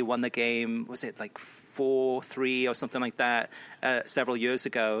United and they won the game, was it like 4-3 or something like that several years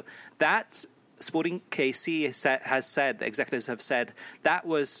ago, that Sporting KC has said, the executives have said, that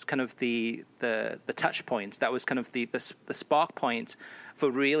was kind of the touch point, that was kind of the spark point for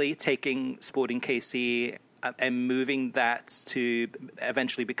really taking Sporting KC and moving that to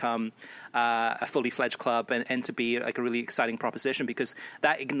eventually become a fully fledged club and to be like a really exciting proposition, because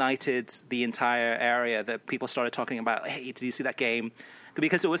that ignited the entire area, that people started talking about, hey, did you see that game?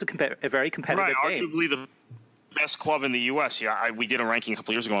 Because it was a very competitive game. Arguably the best club in the U.S. We did a ranking a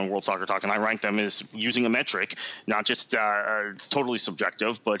couple years ago on World Soccer Talk, and I ranked them as using a metric, not just totally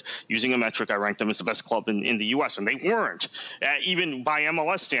subjective, but using a metric. I ranked them as the best club in the U.S., and they weren't, even by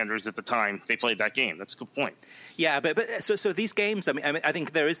MLS standards at the time they played that game. That's a good point. Yeah, but so these games, I mean, I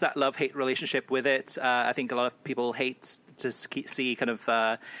think there is that love-hate relationship with it. I think a lot of people hate to see kind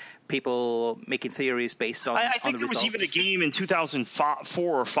of people making theories based on the results. I think there was even a game in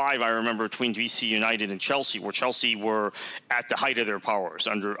 2004 or 5, I remember, between DC United and Chelsea, where Chelsea were at the height of their powers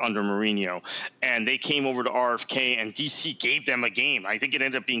under Mourinho, and they came over to RFK, and DC gave them a game. I think it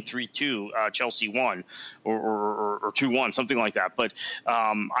ended up being 3-2. Chelsea won, or 2-1, something like that. But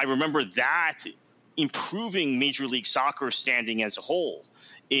I remember that improving Major League Soccer standing as a whole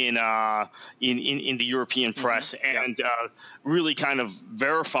in the European press, and really kind of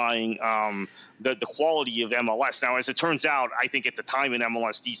verifying the quality of MLS. Now, as it turns out, I think at the time in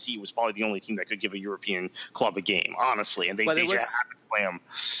MLS, DC was probably the only team that could give a European club a game, honestly, and they just happened to play them.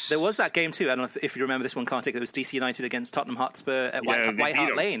 There was that game too. I don't know if you remember this one, Kartik. It was DC United against Tottenham Hotspur at White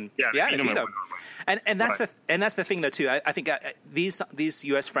Hart Lane. Yeah, they beat them. And that's the thing though too. I think these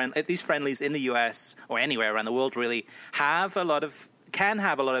these friendlies in the US or anywhere around the world really can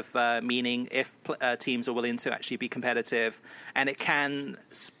have a lot of meaning if teams are willing to actually be competitive, and it can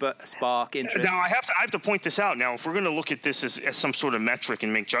spark interest. Now, I have to point this out. Now, if we're going to look at this as some sort of metric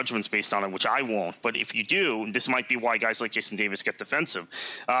and make judgments based on it, which I won't, but if you do, this might be why guys like Jason Davis get defensive.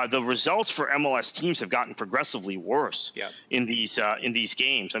 The results for MLS teams have gotten progressively worse in these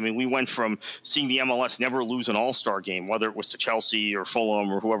games. I mean, we went from seeing the MLS never lose an All-Star game, whether it was to Chelsea or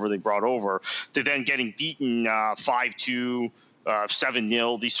Fulham or whoever they brought over, to then getting beaten 5-2,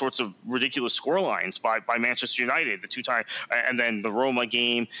 7-0, these sorts of ridiculous scorelines by Manchester United, the two-time, and then the Roma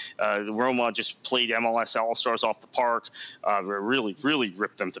game. The Roma just played MLS All-Stars off the park, really, really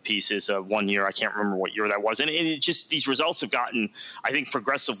ripped them to pieces. One year, I can't remember what year that was, and it just, these results have gotten, I think,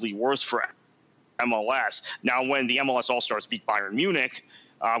 progressively worse for MLS. Now, when the MLS All-Stars beat Bayern Munich,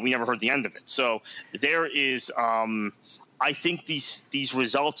 we never heard the end of it. So there is, I think these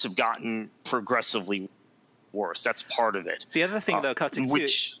results have gotten progressively worse. That's part of it. The other thing, though, cutting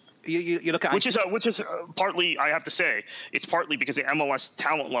you look at which is partly, I have to say, it's partly because the MLS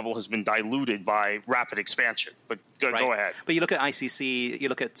talent level has been diluted by rapid expansion. But go ahead. But you look at ICC, you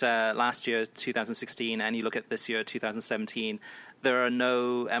look at last year, 2016, and you look at this year, 2017. There are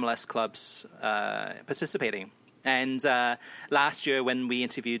no MLS clubs participating. And last year, when we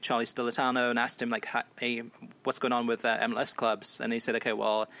interviewed Charlie Stillitano and asked him, like, hey, what's going on with MLS clubs? And he said, okay,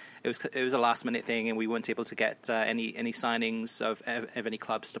 well, it was a last-minute thing, and we weren't able to get any signings of any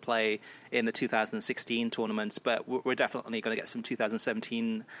clubs to play in the 2016 tournaments. But we're definitely going to get some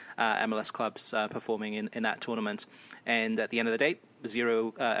 2017 MLS clubs performing in that tournament. And at the end of the day,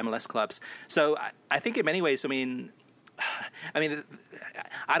 0 MLS clubs. So I think in many ways, I mean,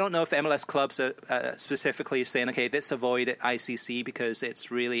 I don't know if MLS clubs are specifically saying, okay, let's avoid ICC because it's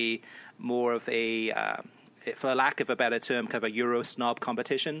really more of a, for lack of a better term, kind of a Euro snob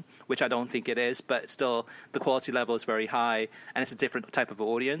competition, which I don't think it is, but still the quality level is very high, and it's a different type of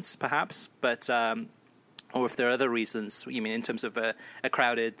audience, perhaps. But or if there are other reasons, you mean in terms of a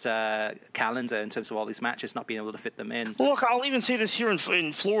crowded calendar, in terms of all these matches, not being able to fit them in. Well, look, I'll even say this here in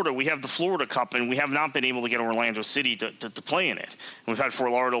Florida. We have the Florida Cup, and we have not been able to get Orlando City to play in it. We've had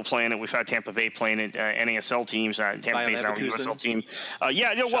Fort Lauderdale playing it. We've had Tampa Bay playing it, NASL teams. Tampa Bay's now a USL team.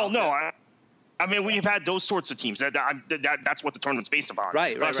 I mean, we've had those sorts of teams. That's what the tournament's based upon.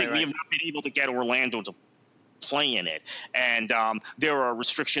 Right. We have not been able to get Orlando to play in it. And there are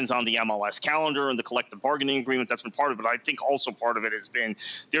restrictions on the MLS calendar and the collective bargaining agreement. That's been part of it. I think also part of it has been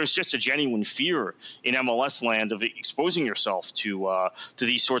there's just a genuine fear in MLS land of exposing yourself to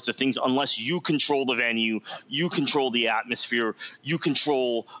these sorts of things unless you control the venue, you control the atmosphere, you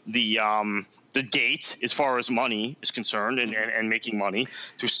control the gate as far as money is concerned and making money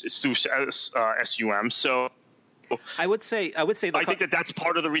through SUM. So I would say I think that's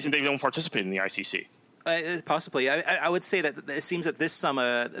part of the reason they don't participate in the ICC. Possibly. I would say that it seems that this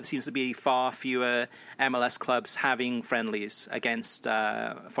summer there seems to be far fewer MLS clubs having friendlies against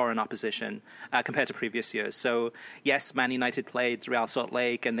foreign opposition compared to previous years. So, yes, Man United played Real Salt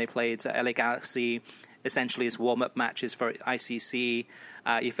Lake and they played LA Galaxy essentially as warm-up matches for ICC.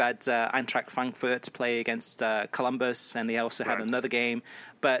 You've had Eintracht Frankfurt play against Columbus, and they also had another game.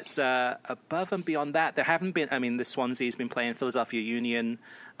 But above and beyond that, there haven't been. I mean, the Swansea's been playing Philadelphia Union,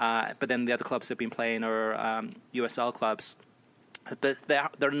 but then the other clubs have been playing are USL clubs. But there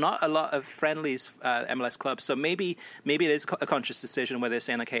are not a lot of friendlies MLS clubs, so maybe it is a conscious decision where they're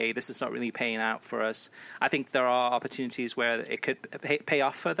saying, okay, this is not really paying out for us. I think there are opportunities where it could pay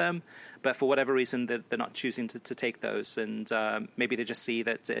off for them, but for whatever reason, they're not choosing to take those, and maybe they just see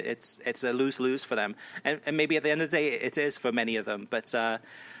that it's a lose-lose for them, and maybe at the end of the day, it is for many of them. But I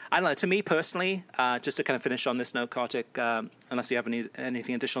don't know. To me personally, just to kind of finish on this note, Kartik, unless you have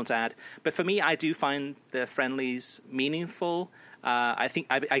anything additional to add, but for me, I do find the friendlies meaningful. I think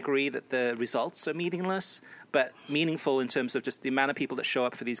I agree that the results are meaningless, but meaningful in terms of just the amount of people that show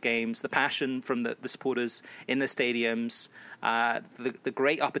up for these games, the passion from the supporters in the stadiums, the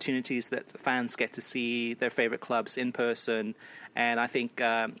great opportunities that fans get to see their favorite clubs in person. And I think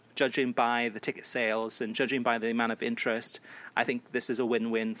judging by the ticket sales and judging by the amount of interest, I think this is a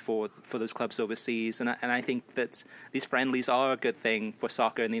win-win for those clubs overseas. And I think that these friendlies are a good thing for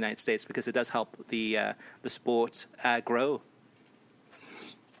soccer in the United States because it does help the sport grow.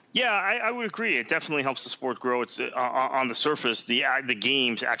 Yeah, I would agree. It definitely helps the sport grow. It's on the surface, the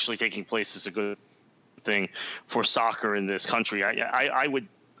games actually taking place is a good thing for soccer in this country.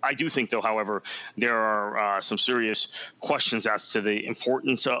 I do think, though, however, there are some serious questions as to the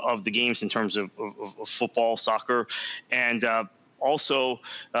importance of the games in terms of football, soccer, and also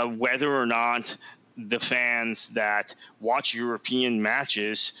whether or not the fans that watch European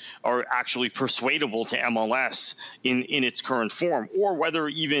matches are actually persuadable to MLS in its current form, or whether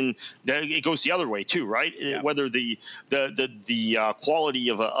even it goes the other way too, right? Yeah. Whether the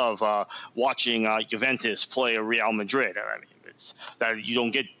quality of watching Juventus play a Real Madrid. I mean, it's that you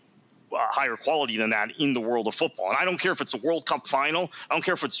don't get higher quality than that in the world of football. And I don't care if it's a World Cup final. I don't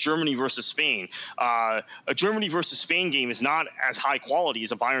care if it's Germany versus Spain. A Germany versus Spain game is not as high quality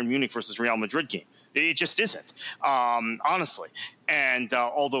as a Bayern Munich versus Real Madrid game. It just isn't, honestly. And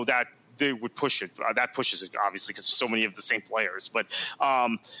although that they would push it, that pushes it, obviously, because there's so many of the same players. But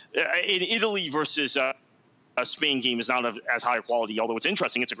in Italy versus a Spain game is not as high quality, although it's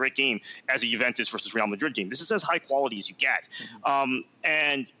interesting. It's a great game as a Juventus versus Real Madrid game. This is as high quality as you get.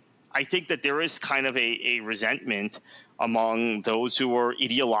 And I think that there is kind of a resentment among those who are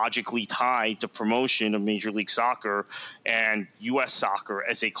ideologically tied to promotion of Major League Soccer and U.S. soccer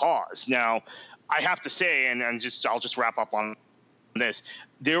as a cause. Now, I have to say, and I'll just wrap up on this,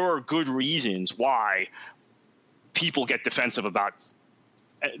 there are good reasons why people get defensive about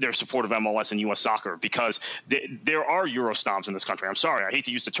their support of MLS and U.S. soccer, because there are Euro snobs in this country. I'm sorry, I hate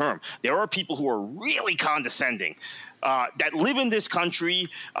to use the term. There are people who are really condescending that live in this country,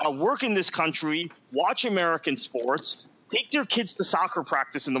 work in this country, watch American sports, take their kids to soccer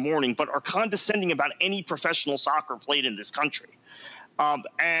practice in the morning, but are condescending about any professional soccer played in this country.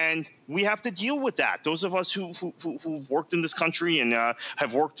 And we have to deal with that. Those of us who've worked in this country and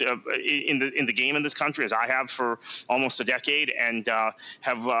have worked in the game in this country, as I have for almost a decade, and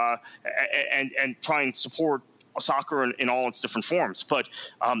have and try and support soccer in all its different forms. But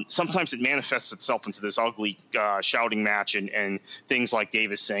sometimes it manifests itself into this ugly shouting match and things like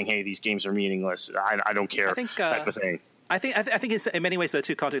Davis saying, "Hey, these games are meaningless. I don't care," type of thing. I think it's, in many ways, though,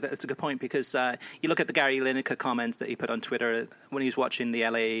 too, Kartik, that's a good point, because you look at the Gary Lineker comments that he put on Twitter when he was watching the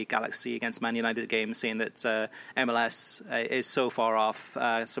LA Galaxy against Man United game, saying that MLS is so far off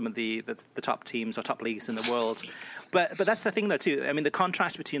some of the top teams or top leagues in the world. But that's the thing, though, too. I mean, the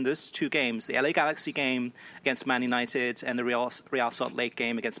contrast between those two games, the LA Galaxy game against Man United and the Real Salt Lake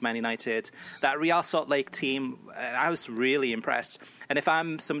game against Man United, that Real Salt Lake team, I was really impressed. And if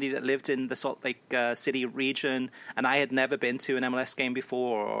I'm somebody that lived in the Salt Lake City region and I had never been to an MLS game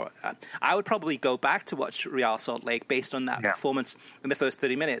before, I would probably go back to watch Real Salt Lake based on that performance in the first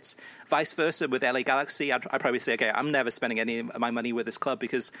 30 minutes. Vice versa with LA Galaxy, I'd probably say, okay, I'm never spending any of my money with this club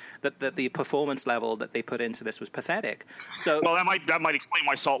because the performance level that they put into this was pathetic. So, well, that might explain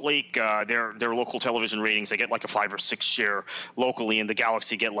why Salt Lake, their local television ratings, they get like a 5 or 6 share locally, and the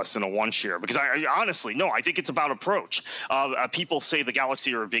Galaxy get less than a 1 share. Because I honestly, no, I think it's about approach. People say the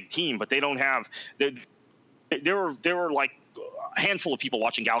Galaxy are a big team, but they don't have. There were like a handful of people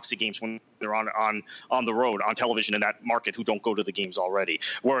watching Galaxy games when they're on the road on television in that market who don't go to the games already.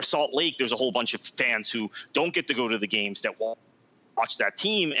 Whereas Salt Lake, there's a whole bunch of fans who don't get to go to the games that won't watch that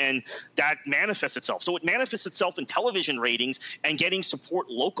team, and that manifests itself. So it manifests itself in television ratings and getting support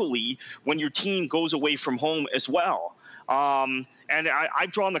locally when your team goes away from home as well. And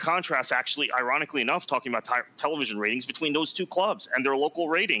I've drawn the contrast, actually, ironically enough, talking about television ratings between those two clubs and their local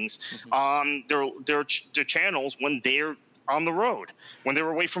ratings on their channels when they're on the road, when they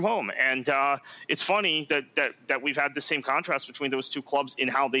were away from home. And it's funny that we've had the same contrast between those two clubs in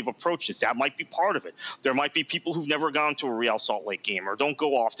how they've approached it. That might be part of it. There might be people who've never gone to a Real Salt Lake game or don't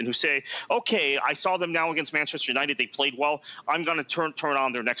go often who say, okay, I saw them now against Manchester United. They played well. I'm going to turn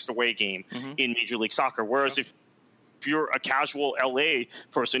on their next away game in Major League Soccer. Whereas if you're a casual LA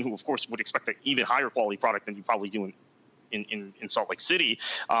person who, of course, would expect an even higher quality product than you probably do in Salt Lake City,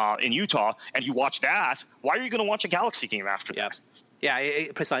 in Utah, and you watch that, why are you going to watch a Galaxy game after that? Yeah,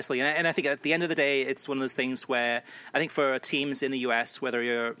 precisely. And I think at the end of the day, it's one of those things where I think for teams in the US, whether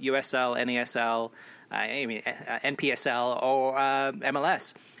you're USL, NASL, NPSL, or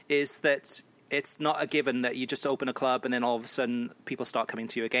MLS, is that it's not a given that you just open a club and then all of a sudden people start coming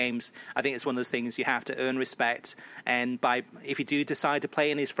to your games. I think it's one of those things you have to earn respect. And if you do decide to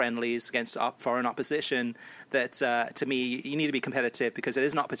play in these friendlies against foreign opposition, that to me, you need to be competitive because it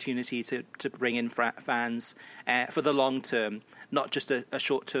is an opportunity to bring in fans for the long term, not just a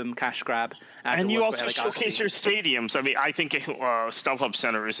short-term cash grab. And you also showcase your stadiums. I mean, I think StubHub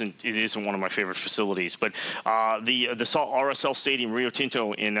Center isn't one of my favorite facilities, but the RSL Stadium Rio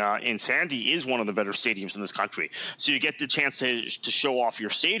Tinto in Sandy is one of the better stadiums in this country. So you get the chance to show off your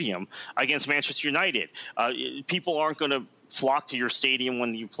stadium against Manchester United. People aren't going to flock to your stadium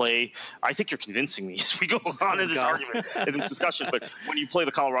when you play. I think you're convincing me as we go on in this argument, in this discussion. But when you play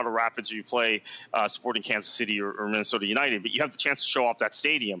the Colorado Rapids or you play Sporting Kansas City or Minnesota United, but you have the chance to show off that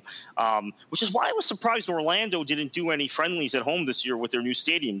stadium, which is why I was surprised Orlando didn't do any friendlies at home this year with their new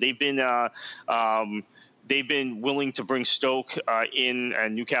stadium. They've been willing to bring Stoke in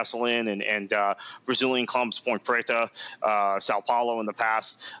and Newcastle in and Brazilian clubs, Ponte Preta, Sao Paulo in the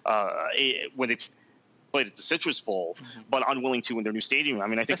past, when they played at the Citrus Bowl, but unwilling to in their new stadium. I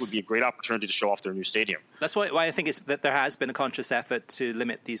mean, I think it would be a great opportunity to show off their new stadium. That's why I think that there has been a conscious effort to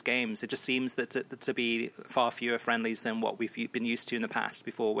limit these games. It just seems that to be far fewer friendlies than what we've been used to in the past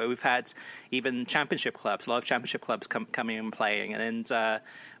before, where we've had even championship clubs, a lot of championship clubs coming and playing, and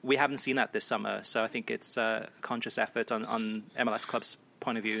we haven't seen that this summer. So I think it's a conscious effort on MLS clubs'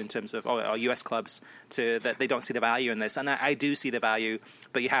 point of view in terms of our US clubs that they don't see the value in this. And I do see the value,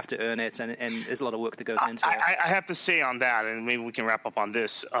 but you have to earn it, and there's a lot of work that goes into it. I have to say on that, and maybe we can wrap up on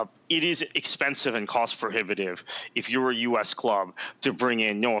this, it is expensive and cost prohibitive if you're a US club to bring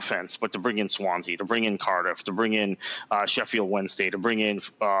in, no offense, but to bring in Swansea, to bring in Cardiff, to bring in Sheffield Wednesday, to bring in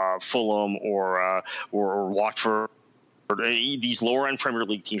Fulham or Watford. These lower-end Premier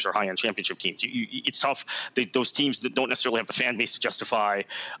League teams are high-end championship teams. It's tough. Those teams that don't necessarily have the fan base to justify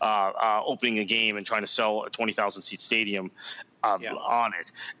opening a game and trying to sell a 20,000-seat stadium on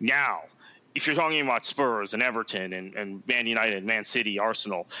it. Now, if you're talking about Spurs and Everton and Man United, Man City,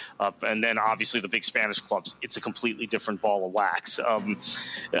 Arsenal, and then obviously the big Spanish clubs, it's a completely different ball of wax.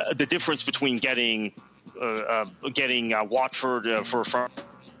 The difference between getting Watford for a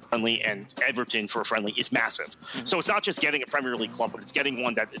friendly and Everton for a friendly is massive. So it's not just getting a Premier League club, but it's getting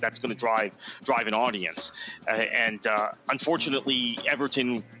one that's going to drive an audience. And unfortunately,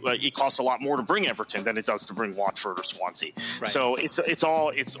 Everton, it costs a lot more to bring Everton than it does to bring Watford or Swansea. Right. So it's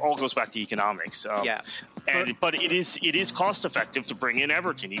all goes back to economics. But it is cost effective to bring in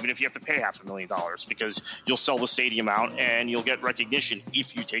Everton, even if you have to pay $500,000, because you'll sell the stadium out and you'll get recognition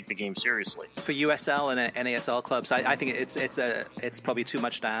if you take the game seriously. For USL and NASL clubs, I think it's probably too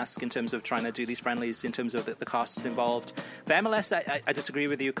much to ask in terms of trying to do these friendlies, in terms of the costs involved. For MLS, I disagree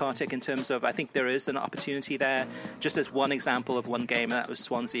with you, Kartik, in terms of I think there is an opportunity there. Just as one example of one game, and that was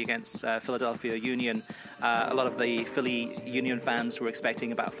Swansea against Philadelphia Union. A lot of the Philly Union fans were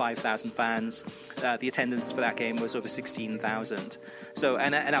expecting about 5,000 fans. The attendance attendance for that game was over 16,000. So,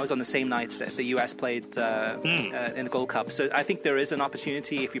 and that was on the same night that the US played in the Gold Cup. So I think there is an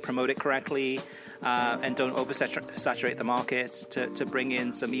opportunity, if you promote it correctly and don't oversaturate the market, to bring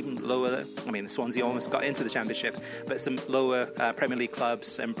in some even lower, I mean, Swansea almost got into the Championship, but some lower Premier League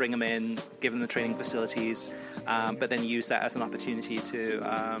clubs, and bring them in, give them the training facilities, but then use that as an opportunity to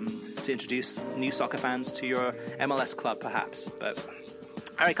introduce new soccer fans to your MLS club, perhaps. But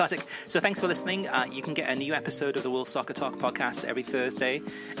all right, Kartik. So thanks for listening. You can get a new episode of the World Soccer Talk podcast every Thursday.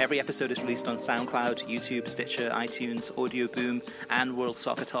 Every episode is released on SoundCloud, YouTube, Stitcher, iTunes, Audio Boom, and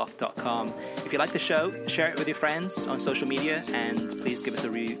worldsoccertalk.com. If you like the show, share it with your friends on social media, and please give us a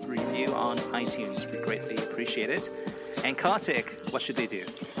review on iTunes. We greatly appreciate it. And Kartik, what should they do?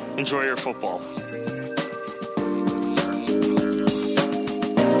 Enjoy your football.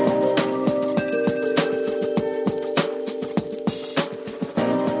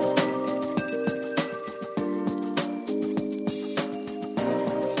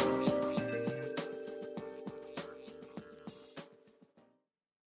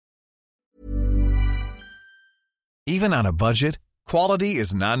 Even on a budget, quality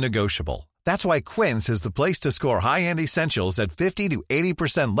is non-negotiable. That's why Quince is the place to score high-end essentials at 50 to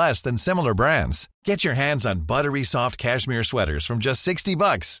 80% less than similar brands. Get your hands on buttery soft cashmere sweaters from just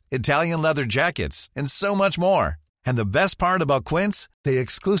 $60, Italian leather jackets, and so much more. And the best part about Quince, they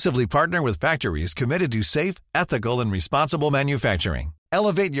exclusively partner with factories committed to safe, ethical, and responsible manufacturing.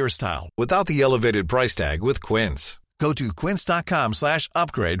 Elevate your style without the elevated price tag with Quince. Go to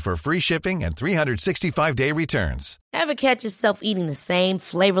quince.com/upgrade for free shipping and 365-day returns. Ever catch yourself eating the same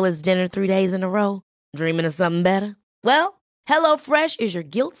flavorless dinner 3 days in a row? Dreaming of something better? Well, HelloFresh is your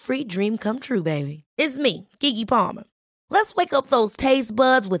guilt-free dream come true, baby. It's me, Keke Palmer. Let's wake up those taste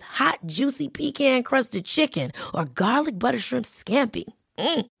buds with hot, juicy pecan-crusted chicken or garlic butter shrimp scampi.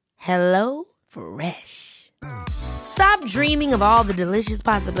 Hello Fresh. Stop dreaming of all the delicious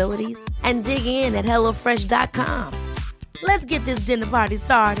possibilities and dig in at HelloFresh.com. Let's get this dinner party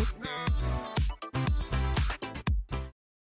started.